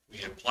we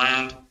had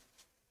planned.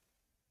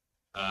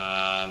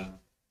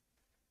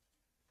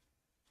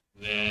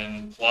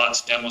 Then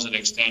plots, demos, and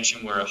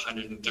extension were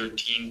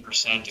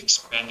 113%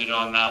 expended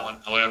on that one.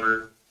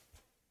 However,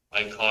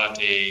 I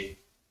caught a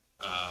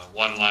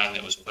one line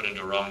that was put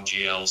into wrong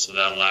GL, so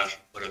that'll actually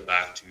put it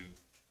back to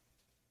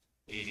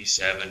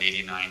 87,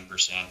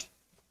 89%.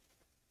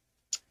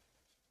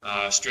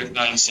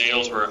 Strychnine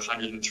sales were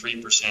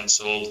 103%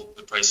 sold.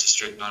 The price of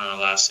strychnine on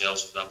our last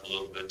sales was up a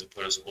little bit to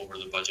put us over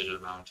the budgeted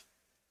amount.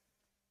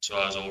 So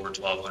I was over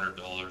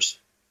 $1,200.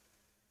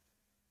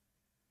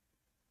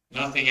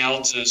 Nothing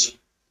else is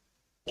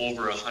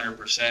over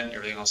 100%.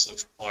 Everything else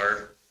looks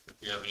hard. If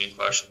you have any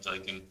questions, I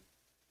can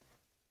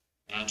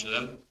answer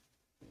them.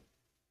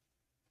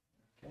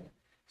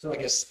 So I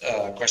guess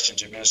question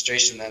to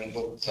administration then,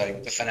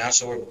 like the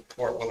financial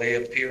report, will they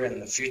appear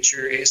in the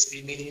future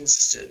ASB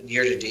meetings,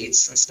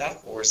 year-to-dates and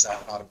stuff, or is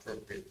that not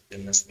appropriate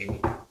in this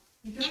meeting?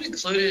 You don't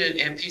include it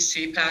in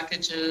MPC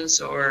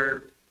packages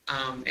or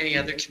any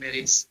other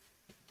committees,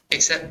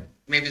 except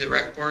maybe the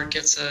rec board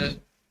gets a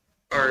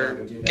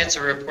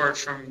report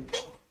from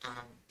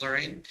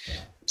Lorraine.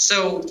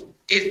 So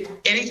if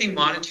anything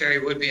monetary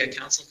would be a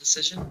council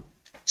decision.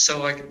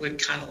 So I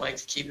would kind of like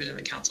to keep it in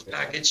the council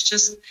package,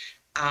 just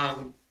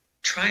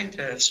trying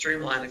to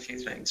streamline a few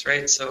things,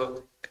 right?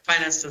 So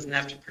finance doesn't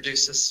have to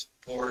produce this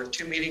for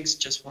 2 meetings,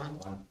 just one.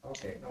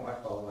 Okay, no, I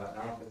follow that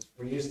now.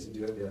 We used to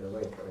do it the other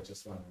way, but I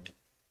just wondered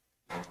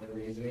the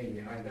reasoning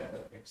behind that.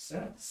 That makes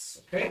sense.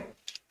 Okay.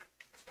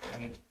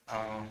 And,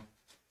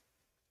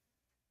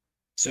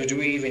 so do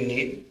we even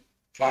need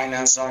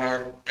finance on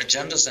our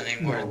agendas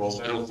anymore? I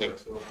don't think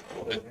so.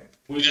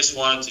 We just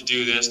wanted to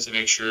do this to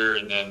make sure,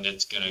 and then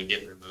it's going to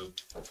get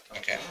removed.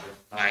 Okay.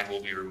 Mine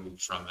will be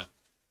removed from it.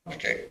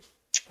 Okay.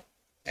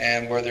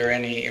 And were there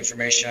any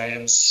information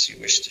items you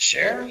wish to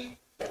share?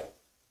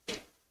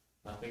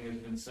 Nothing has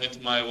been said.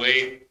 Sent my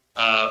way.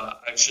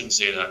 I shouldn't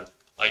say that.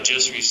 I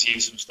just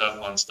received some stuff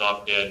on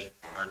Stop Dead,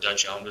 our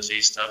Dutch elm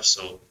disease stuff,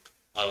 so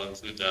I'll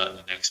include that in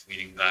the next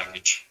meeting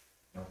package.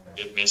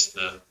 Okay. It missed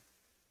the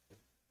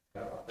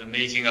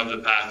making of the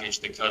package,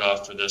 the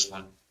cutoff for this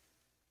one.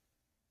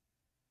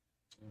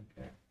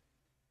 Okay.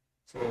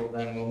 So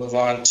then we'll move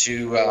on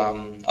to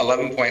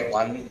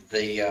 11.1,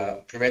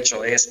 the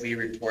provincial ASB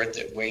report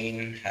that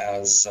Wayne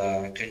has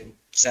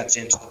sent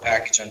into the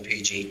package on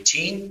page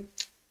 18.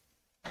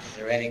 Are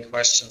there any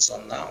questions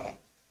on that one?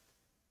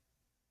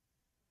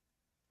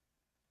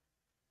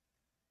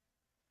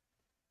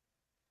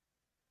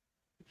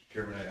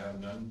 Chairman, I have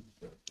none.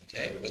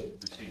 Okay.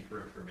 Received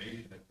for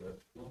information, if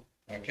that's cool.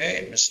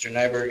 Okay, Mr.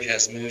 Nyberg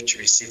has moved to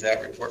receive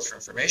that report for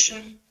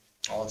information.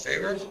 All in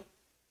favor?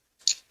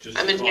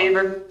 I'm in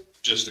favor.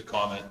 Just a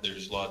comment,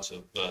 there's lots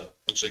of,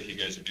 looks like you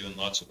guys are doing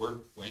lots of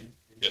work, Wayne.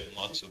 You're getting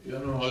lots of. Yeah,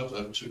 no,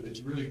 it's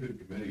a really good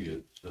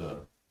committee. It's,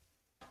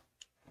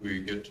 we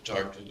get to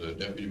talk to the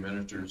deputy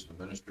ministers, the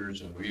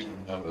ministers, and we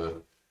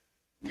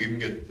even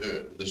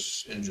get,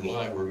 this, in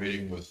July, we're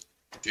meeting with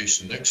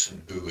Jason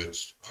Nixon, who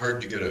it's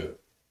hard to get a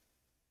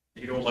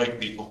You don't like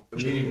people.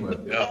 meeting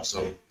with, yeah,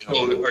 so.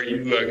 So are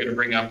you gonna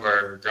bring up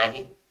our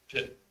gravel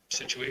pit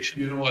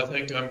situation? You know, I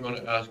think I'm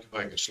gonna ask if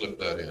I can slip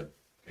that in.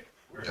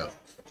 Yeah.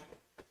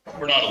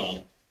 We're not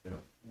alone.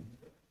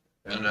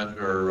 And then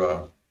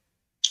our,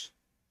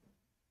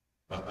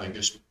 I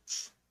guess,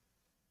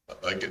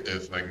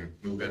 if I can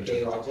move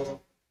Okay, into,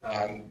 Rocco.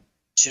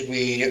 Should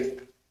we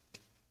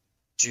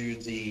do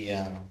the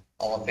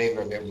all in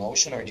favor of your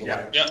motion, or do you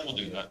want? Yeah, we'll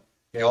do that.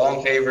 Okay, all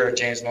in favor of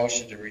James'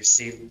 motion to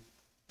receive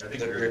I think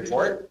the we're already-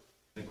 report?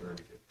 I think we're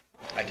already good.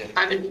 I did.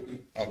 I'm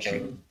in,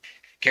 Okay.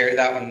 Carry,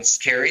 that one's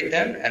carried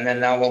then. And then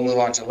now we'll move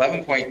on to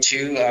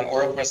 11.2,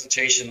 oral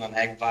presentation on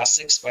ag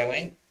plastics by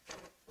Wayne.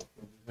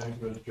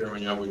 thank you, Mr.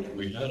 Chairman, yeah,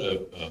 we had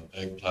a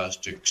ag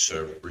plastics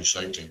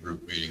recycling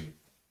group meeting,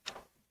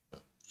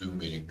 Zoom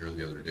meeting here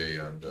the other day,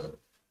 and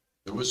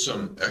there was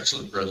some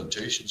excellent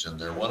presentations in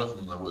there. One of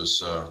them that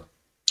was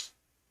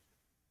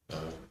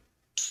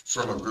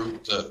from a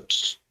group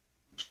that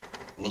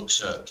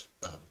looks at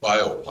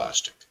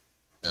bioplastic,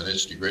 and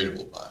it's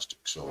degradable plastic.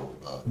 So,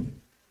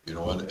 you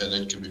know, and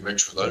it can be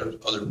mixed with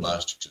other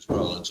plastics as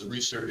well. It's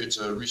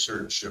a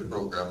research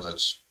program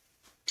that's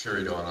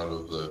carried on out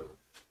of the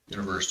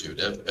University of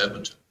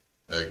Edmonton,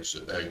 Ag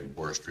and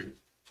Forestry,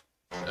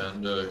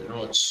 and you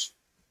know,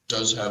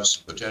 does have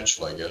some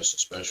potential, I guess,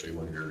 especially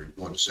when you're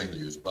going to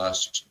single-use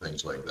plastics and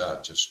things like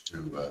that, just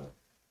to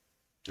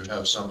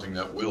have something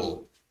that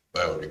will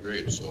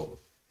biodegrade. So,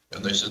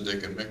 and they said they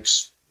can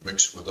mix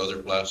with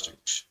other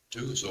plastics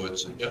too. So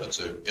it's an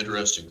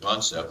interesting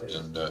concept.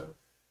 And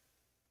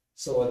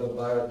So are the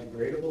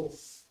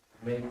biodegradables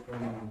made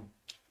from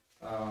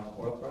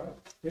oil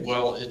products?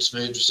 well, it's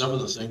made some of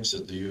the things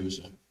that they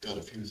use. I've got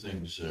a few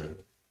things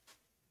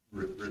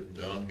written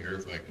down here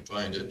if I can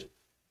find it.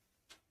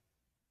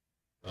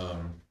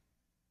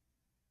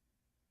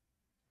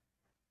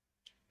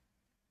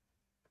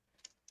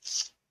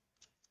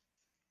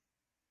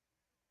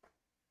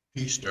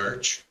 Pea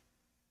starch,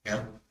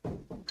 hemp,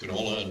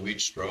 canola and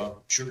wheat straw,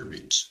 sugar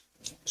beets.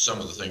 Some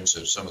of the things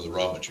that some of the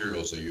raw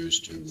materials they use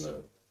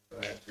to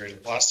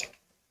Biodegradable plastic.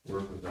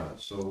 work with that.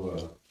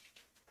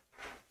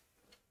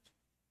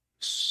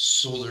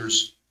 So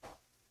there's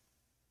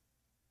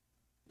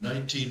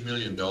 $19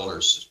 million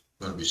going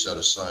to be set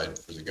aside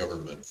for the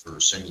government for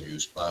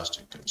single-use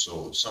plastic, and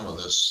so some of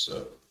this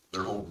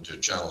they're hoping to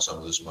channel some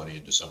of this money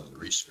into some of the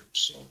research.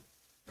 So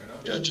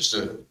yeah, just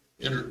a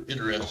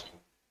interesting. Is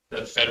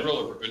that federal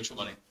or provincial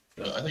money?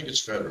 I think it's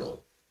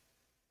federal.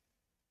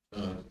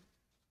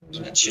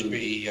 That should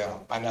be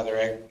another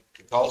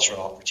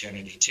agricultural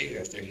opportunity too,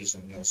 if they're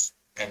using those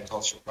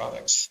agricultural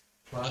products.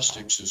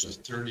 Plastics is a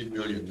 $30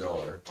 billion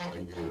a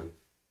year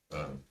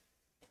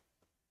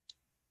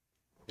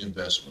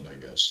investment, I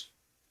guess.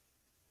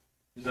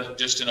 Is that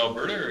just in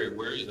Alberta or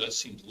where, that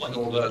seems like?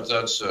 No,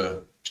 that's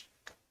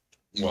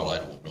well, I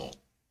don't know.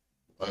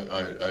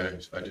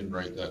 I didn't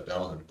write that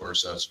down, and of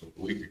course, that's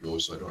a week ago,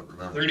 so I don't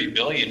remember. 30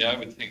 billion, I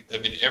would think, I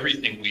mean,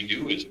 everything we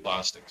do is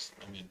plastics.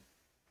 I mean,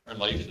 our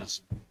life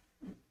is.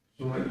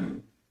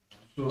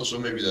 So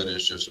maybe that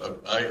is just,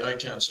 I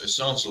can't say, it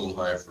sounds a little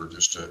high for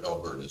just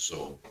Alberta,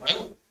 so. I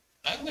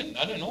wouldn't,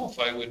 I don't know if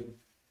I would,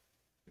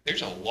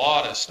 there's a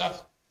lot of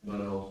stuff.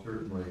 But I'll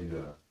certainly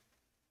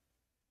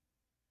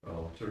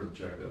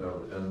check that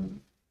out. And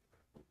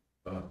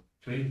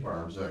Clean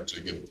Farms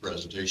actually gave a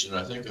presentation.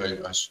 I think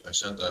I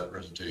sent that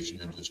presentation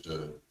in just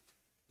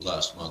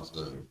last month.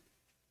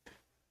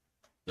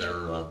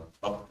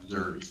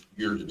 Their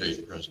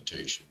year-to-date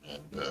presentation,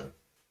 and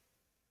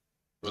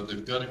but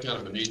they've got a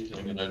kind of a neat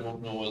thing, and I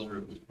don't know whether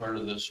it was part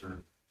of this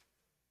or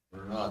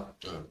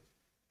not.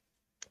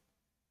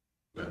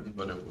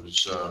 But it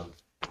was.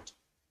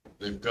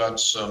 They've got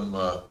some.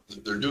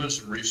 They're doing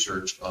some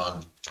research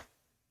on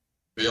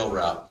bale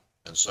wrap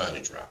and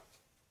silage wrap,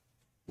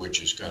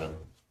 which is kind of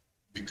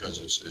because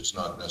it's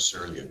not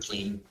necessarily a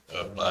clean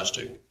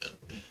plastic.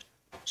 And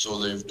so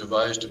they've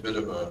devised a bit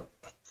of a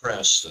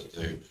press that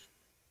they've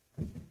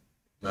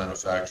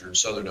manufactured in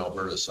southern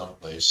Alberta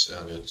someplace,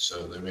 and it's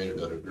they made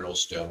it out of grill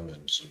stem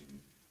and some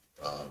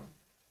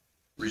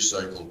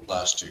recycled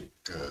plastic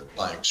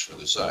planks for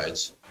the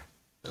sides.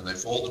 And they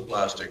fold the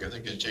plastic. I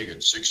think they take it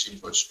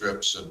 16-foot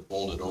strips and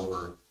fold it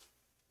over.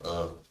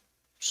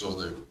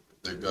 So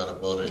they've got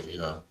about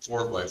a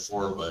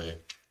 4x4 by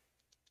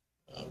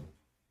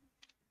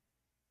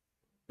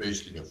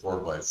basically a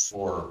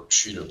 4x4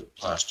 sheet of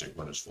plastic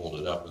when it's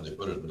folded up, and they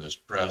put it in this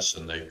press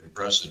and they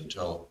compress it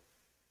until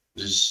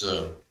these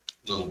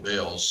little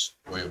bales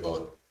weigh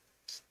about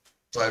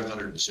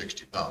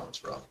 560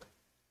 pounds roughly.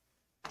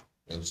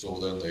 And so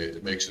then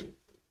it makes it,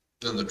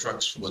 then the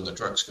trucks, when the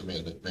trucks come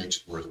in, it makes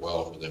it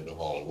worthwhile for them to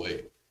haul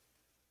away.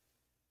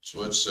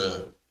 So it's,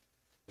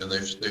 and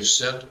they've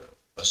sent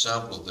a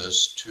sample of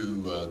this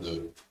to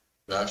the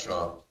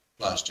Bashaw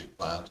plastic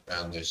plant,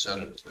 and they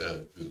sent it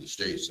to the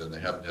States, and they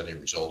haven't had any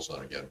results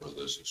on it yet,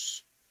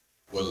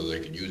 whether they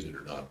can use it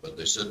or not. But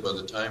they said by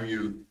the time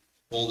you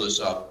pull this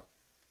up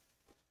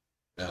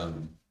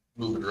and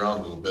move it around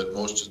a little bit,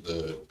 most of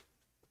the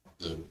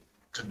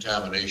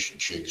contamination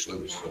shakes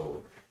loose.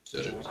 So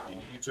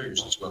he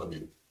figures it's going to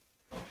be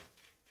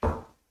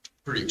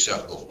pretty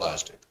acceptable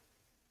plastic.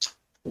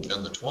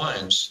 And the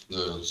twines,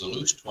 the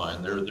loose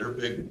twine, they're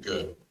big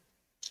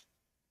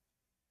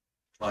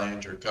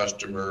client or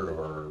customer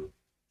or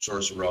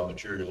source of raw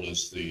material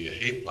is the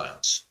hay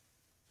plants.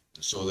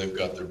 So they've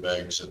got their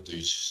bags at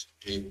these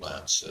hay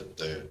plants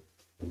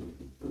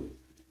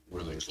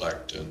where they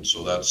collect, and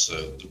so that's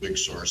the big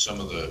source.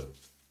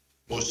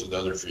 Most of the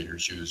other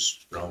feeders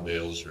use brown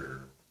bales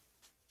or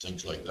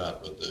things like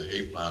that, but the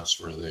hay plants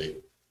where they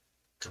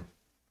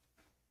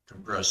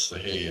compress the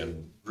hay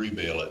and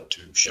rebale it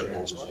to ship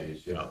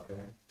overseas. Yeah,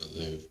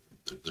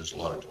 there's a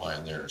lot of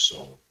twine there,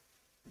 so.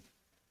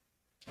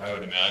 I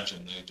would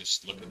imagine they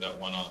just look at that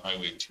one on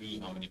Highway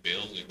 2, how many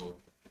bales they go.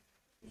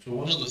 So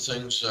one of the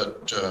things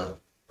that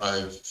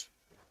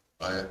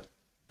I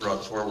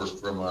brought forward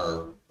from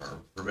our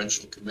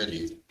provincial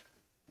committee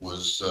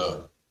was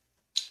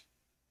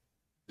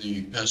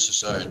the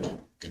pesticide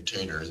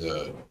container,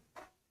 the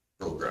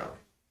program.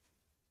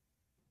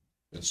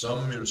 And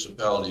some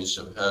municipalities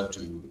have had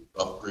to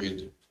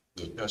upgrade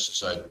the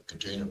pesticide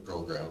container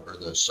program or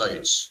the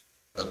sites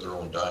at their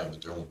own dime,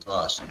 at their own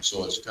cost. And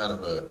so it's kind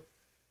of a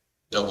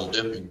double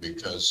dipping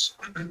because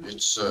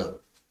it's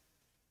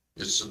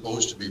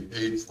supposed to be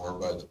paid for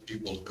by the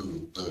people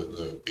who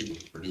the people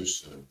who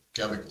produce the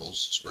chemicals,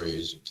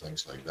 sprays, and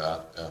things like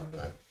that.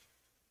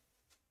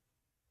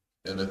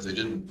 And if they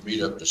didn't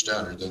meet up to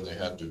standard, then they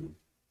had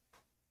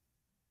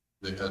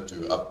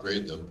to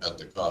upgrade them at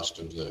the cost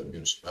of the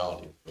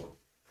municipality. So,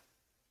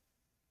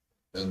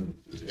 and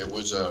it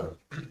was a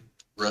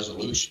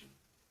resolution,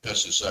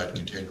 pesticide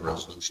container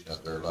resolution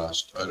at their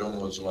last. I don't know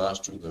if it was the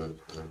last or the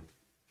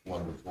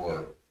one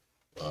before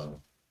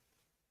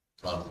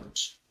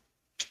conference.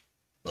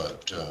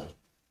 But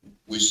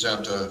we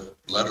sent a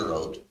letter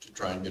out to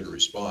try and get a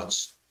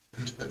response.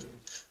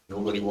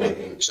 Nobody wanted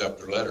to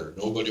accept our letter.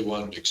 Nobody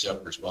wanted to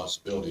accept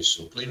responsibility.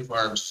 So Clean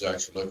Farms is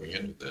actually looking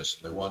into this.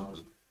 And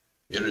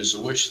it is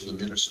the wish of the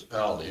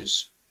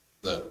municipalities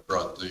that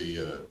brought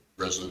the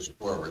resolution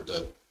forward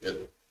that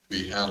it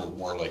be handled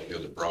more like the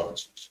other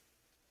provinces.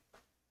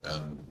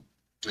 And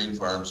Clean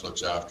Farms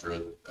looks after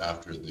it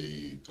after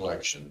the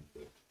collection.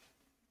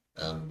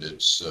 And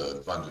it's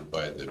funded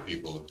by the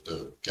people,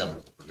 the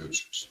chemical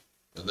producers.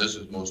 And this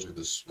is mostly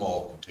the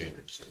small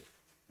containers,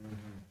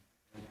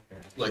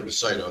 like the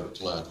site out at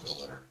the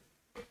landfill there,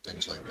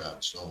 things like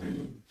that. So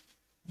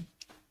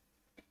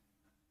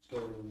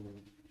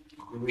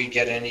do we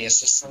get any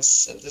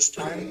assistance at this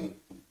time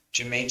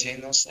to maintain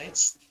those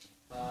sites?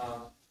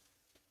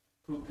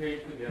 Who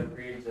paid for the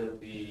upgrades of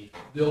the?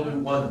 they'll do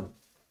one.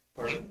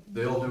 Pardon?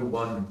 They'll do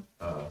one.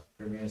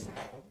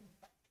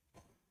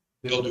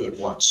 They'll do it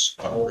once,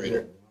 upgrade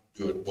it,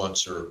 do it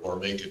once or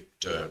make it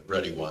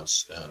ready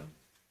once, and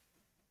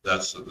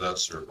that's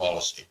their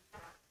policy.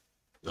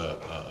 The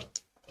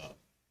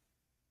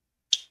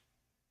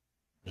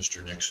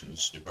Mr.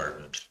 Nixon's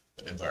department,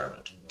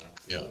 environment,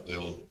 yeah,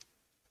 they'll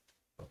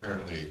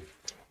apparently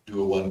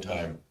do a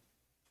one-time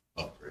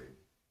upgrade.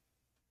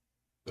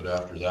 But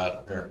after that,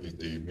 apparently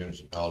the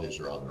municipalities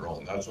are on their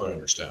own. That's what I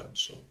understand.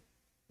 So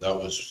that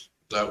was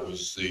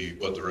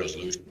what the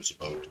resolution was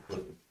about, to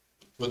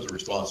put the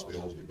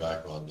responsibility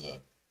back on the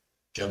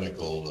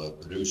chemical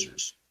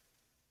producers.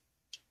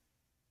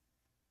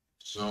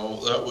 So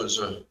that was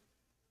and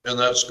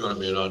that's going to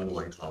be an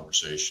ongoing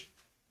conversation.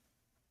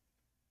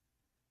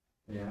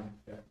 Yeah.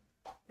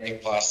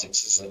 Egg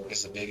plastics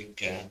is a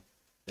big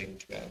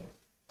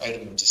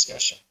item of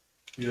discussion.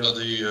 Yeah,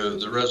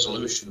 the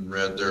resolution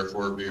read,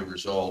 therefore be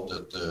resolved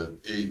that the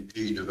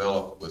AP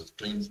develop with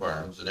Clean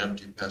Farms an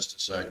empty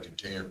pesticide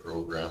container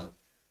program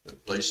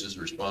that places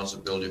the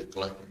responsibility of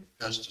collecting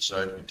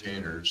pesticide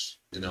containers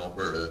in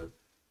Alberta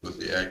with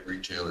the ag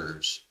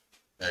retailers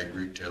ag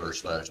retailer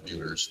 /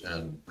 dealers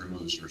and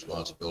removes the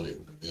responsibility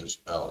from the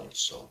municipalities,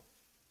 so.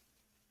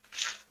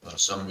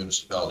 Some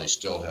municipalities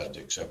still had to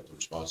accept the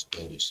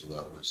responsibility, so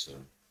that was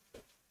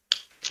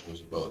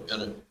about,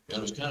 and it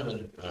was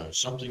kind of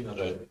something that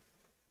I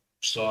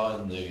saw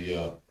in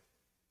the,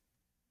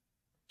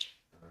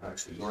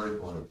 actually Lori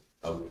pointed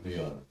out to me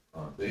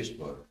on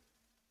Facebook,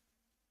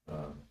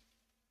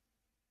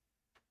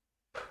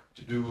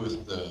 to do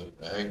with the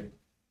ag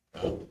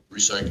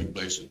recycling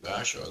place at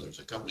Bashaw. There's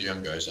a couple of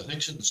young guys, I think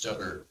it's in the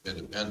Stettler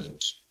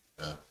Independence.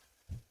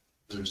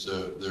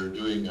 They're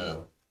doing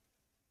a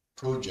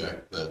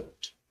project that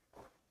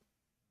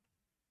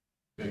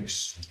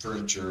makes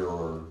furniture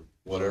or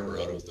whatever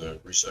out of the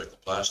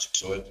recycled plastic.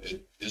 So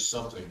it is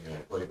something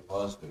quite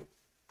positive.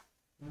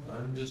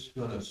 I'm just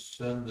going to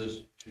send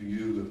this to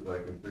you if I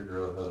can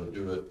figure out how to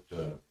do it,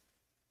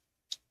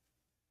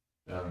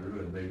 Andrew,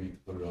 and maybe you can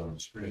put it on the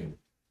screen.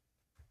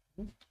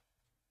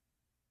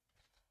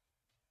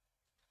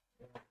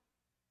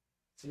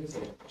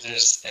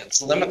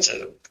 It's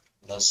limited.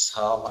 That's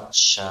how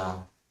much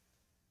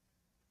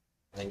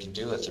they can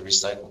do with the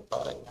recycled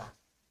product now.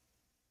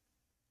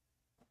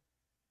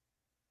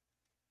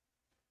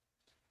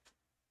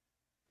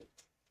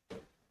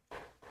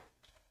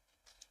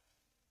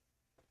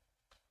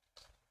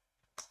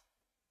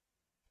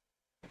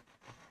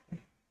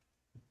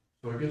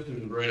 So I guess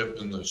there's a write-up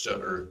in the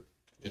Stettler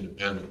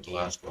Independent, the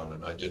last one,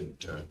 and I didn't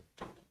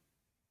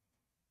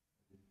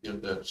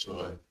get that,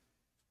 so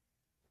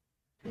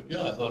but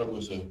yeah, I thought it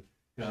was a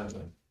kind of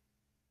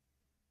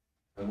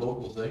a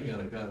local thing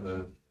and a kind of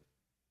a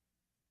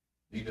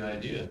neat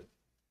idea.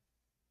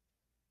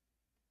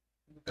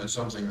 And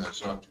something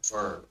that's not too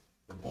far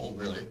from home,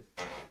 really.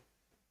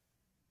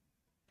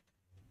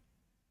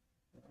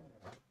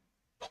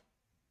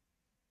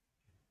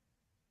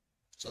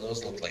 So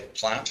those look like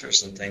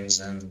planters and things,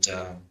 and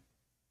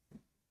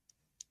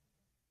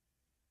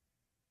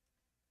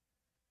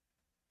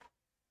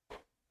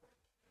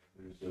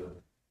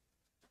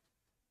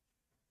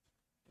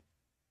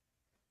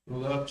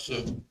well,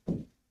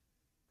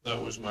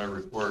 that was my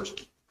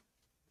report,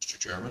 Mr.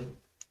 Chairman.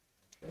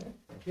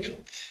 thank you.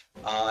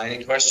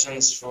 Any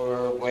questions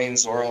for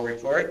Wayne's oral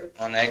report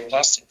on ag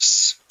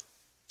plastics?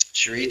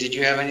 Cherie, did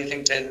you have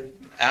anything to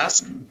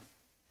ask?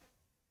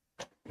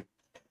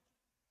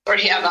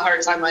 Already have a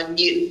hard time on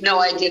mute. No,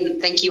 I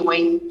didn't. Thank you,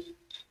 Wayne.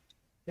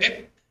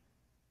 Okay.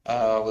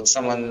 Would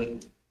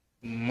someone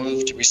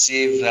move to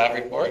receive that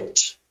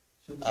report?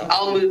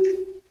 I'll move.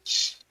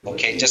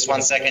 Okay, just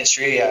 1 second,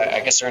 Cherie. I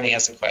guess Ernie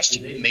has a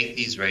question. Did they make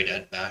these right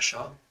at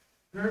Bashaw?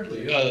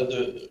 Apparently,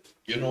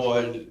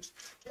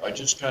 I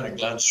just kind of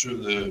glanced through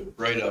the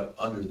write-up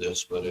under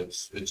this, but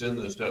it's in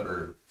the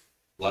Stettler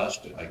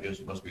last, I guess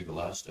it must be the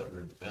last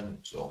Stettler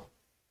Independent, so.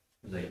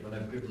 Like, when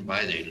I've driven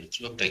by there,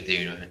 it looked like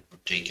they were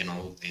taking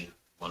all the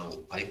one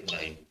old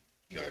pipeline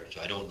yard,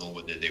 so I don't know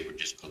whether they were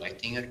just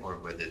collecting it or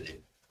whether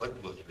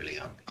what was really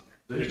happening.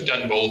 They've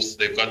done both.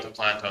 They've got the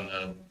plant on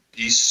the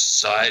east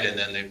side, and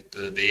then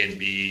the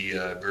A&B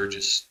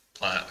Burgess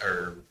plant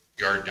or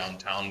yard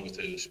downtown with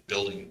his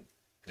building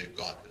they've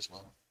got as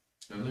well.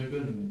 And they've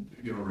been,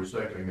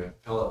 recycling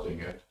it, pelleting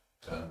it,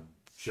 and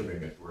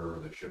shipping it wherever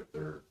they ship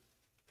their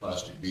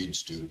plastic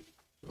beads to,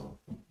 so.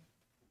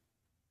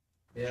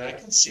 Yeah, I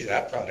can see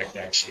that product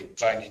actually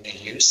finding a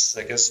use,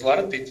 because a lot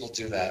of people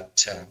do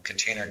that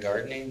container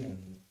gardening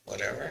and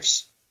whatever.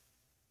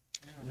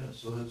 Yeah,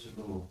 so that's a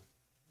little,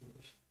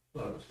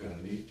 thought it was kind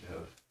of neat to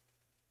have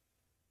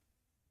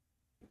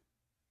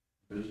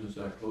business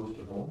that close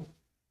to home.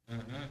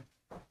 Mm-hmm.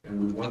 And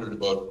we wondered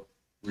about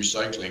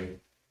recycling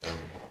and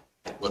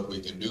what we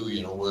can do,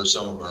 where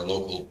some of our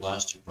local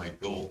plastic might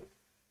go.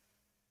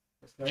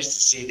 It's nice to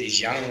see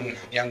these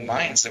young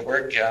minds that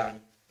work,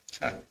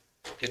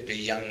 could be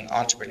young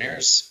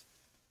entrepreneurs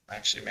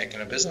actually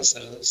making a business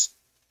out of this.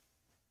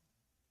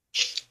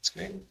 That's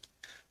great.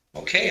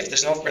 Okay, if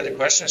there's no further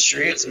questions,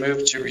 Cherie, it's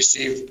moved to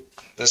receive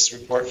this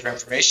report for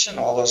information.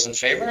 All those in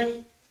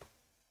favor?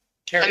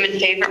 Carried. I'm in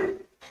favor.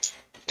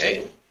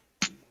 Okay.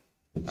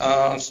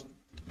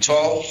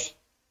 12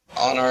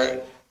 on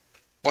our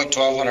point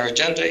 12 on our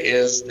agenda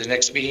is the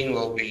next meeting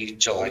will be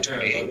July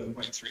 28th.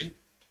 11.3.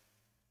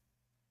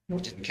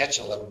 Didn't catch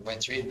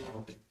 11.3.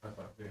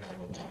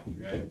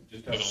 I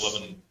just have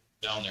 11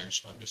 down there,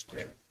 so I'm just.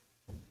 No,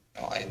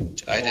 I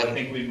I didn't.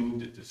 think we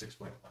moved it to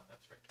 6.1,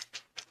 that's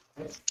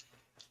right.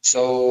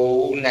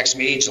 So next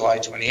meeting, July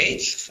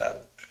 28th,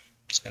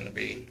 that's going to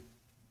be,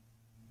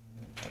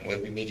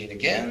 we'll be meeting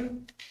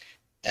again.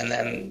 And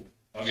then,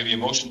 I'll give you a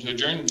motion to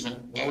adjourn.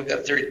 well, we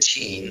got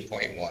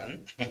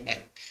 13.1.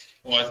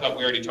 Well, I thought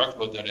we already talked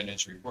about that in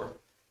his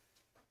report.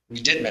 We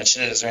did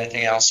mention it. Is there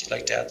anything else you'd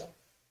like to add?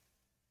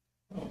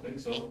 I don't think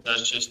so.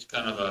 That's just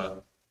kind of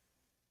a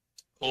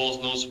Cole's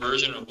Notes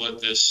version of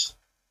what this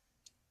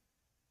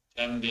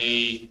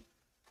 10-day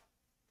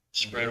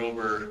spread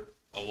over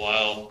a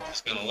while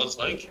is going to look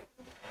like.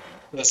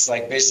 It's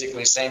like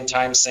basically same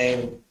time,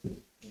 same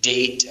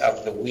date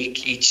of the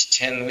week, each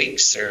 10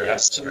 weeks, or Yeah,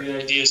 so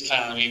the idea is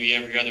kind of maybe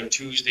every other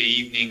Tuesday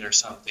evening or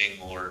something,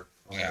 or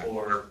yeah.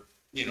 or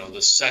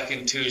the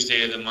second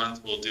Tuesday of the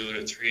month, we'll do it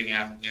at 3 in the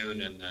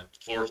afternoon, and the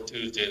fourth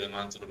Tuesday of the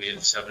month, it'll be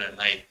at 7 at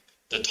night.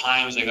 The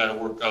times I gotta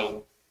work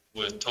out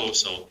with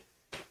TOSO,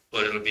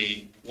 but it'll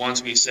be,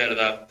 once we set it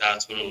up,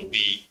 that's what it'll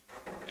be.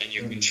 And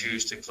you can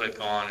choose to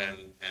click on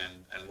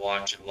and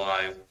watch it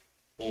live,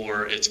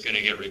 or it's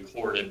gonna get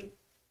recorded,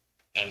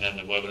 and then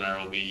the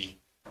webinar will be,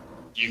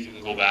 you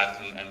can go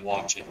back and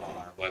watch it on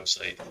our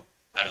website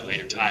at a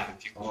later time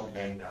if you want.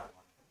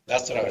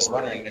 That's what I was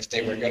wondering, if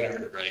they were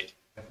gonna, Right.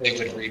 they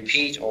would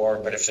repeat,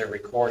 but if they're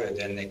recorded,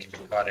 then they can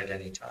be caught at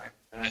any time.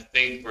 And I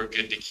think we're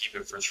good to keep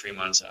it for 3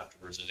 months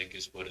afterwards, I think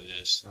is what it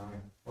is.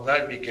 Well,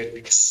 that'd be good,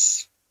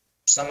 because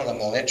some of them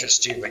will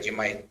interest you, but you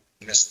might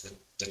miss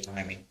the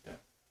timing.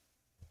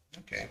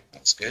 Okay,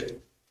 that's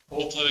good.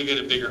 Hopefully we get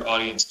a bigger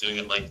audience doing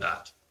it like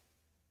that.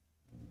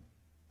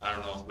 I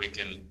don't know if we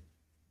can,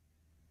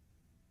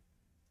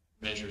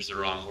 measure's the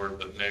wrong word,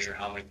 but measure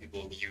how many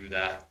people view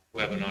that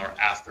webinar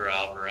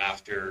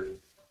after,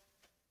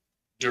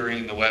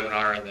 during the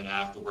webinar and then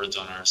afterwards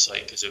on our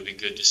site, because it would be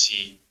good to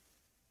see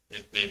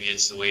if maybe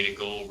it's the way to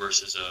go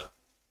versus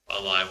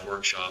a live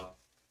workshop,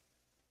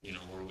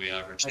 where we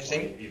average. I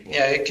think,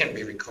 yeah, it can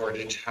be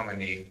recorded, how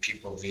many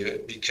people view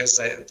it, because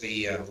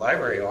the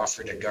library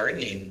offered a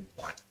gardening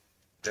one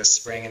this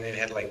spring, and it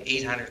had like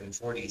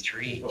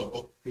 843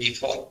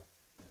 people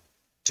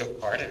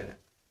took part in it,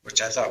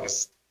 which I thought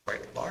was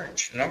quite a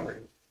large number.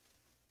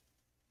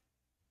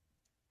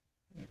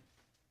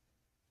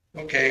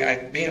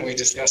 Okay, being we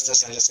discussed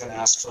this, I'm just going to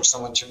ask for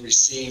someone to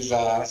receive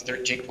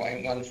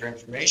 13.1 for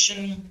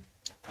information.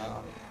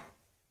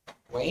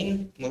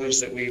 Wayne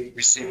moves that we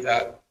receive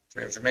that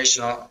for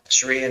information.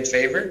 Sheree in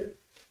favor?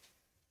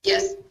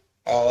 Yes.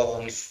 All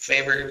in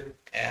favor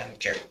and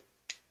carried.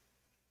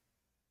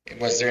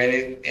 Was there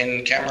any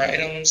in-camera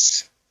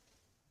items?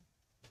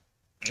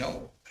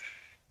 No.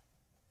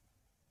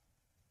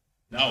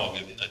 Now I'll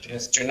give you that.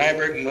 Mr.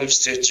 Nyberg moves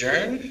to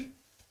adjourn.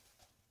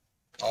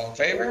 All in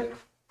favor?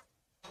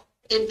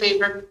 In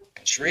favor.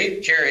 And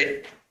Sheree,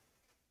 carried.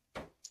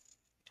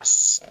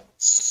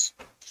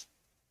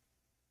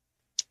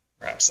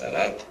 Wraps that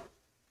up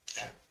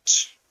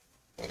at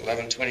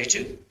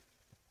 11:22.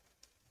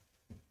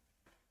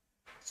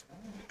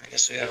 I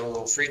guess we have a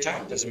little free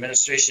time. Does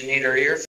administration need our ear?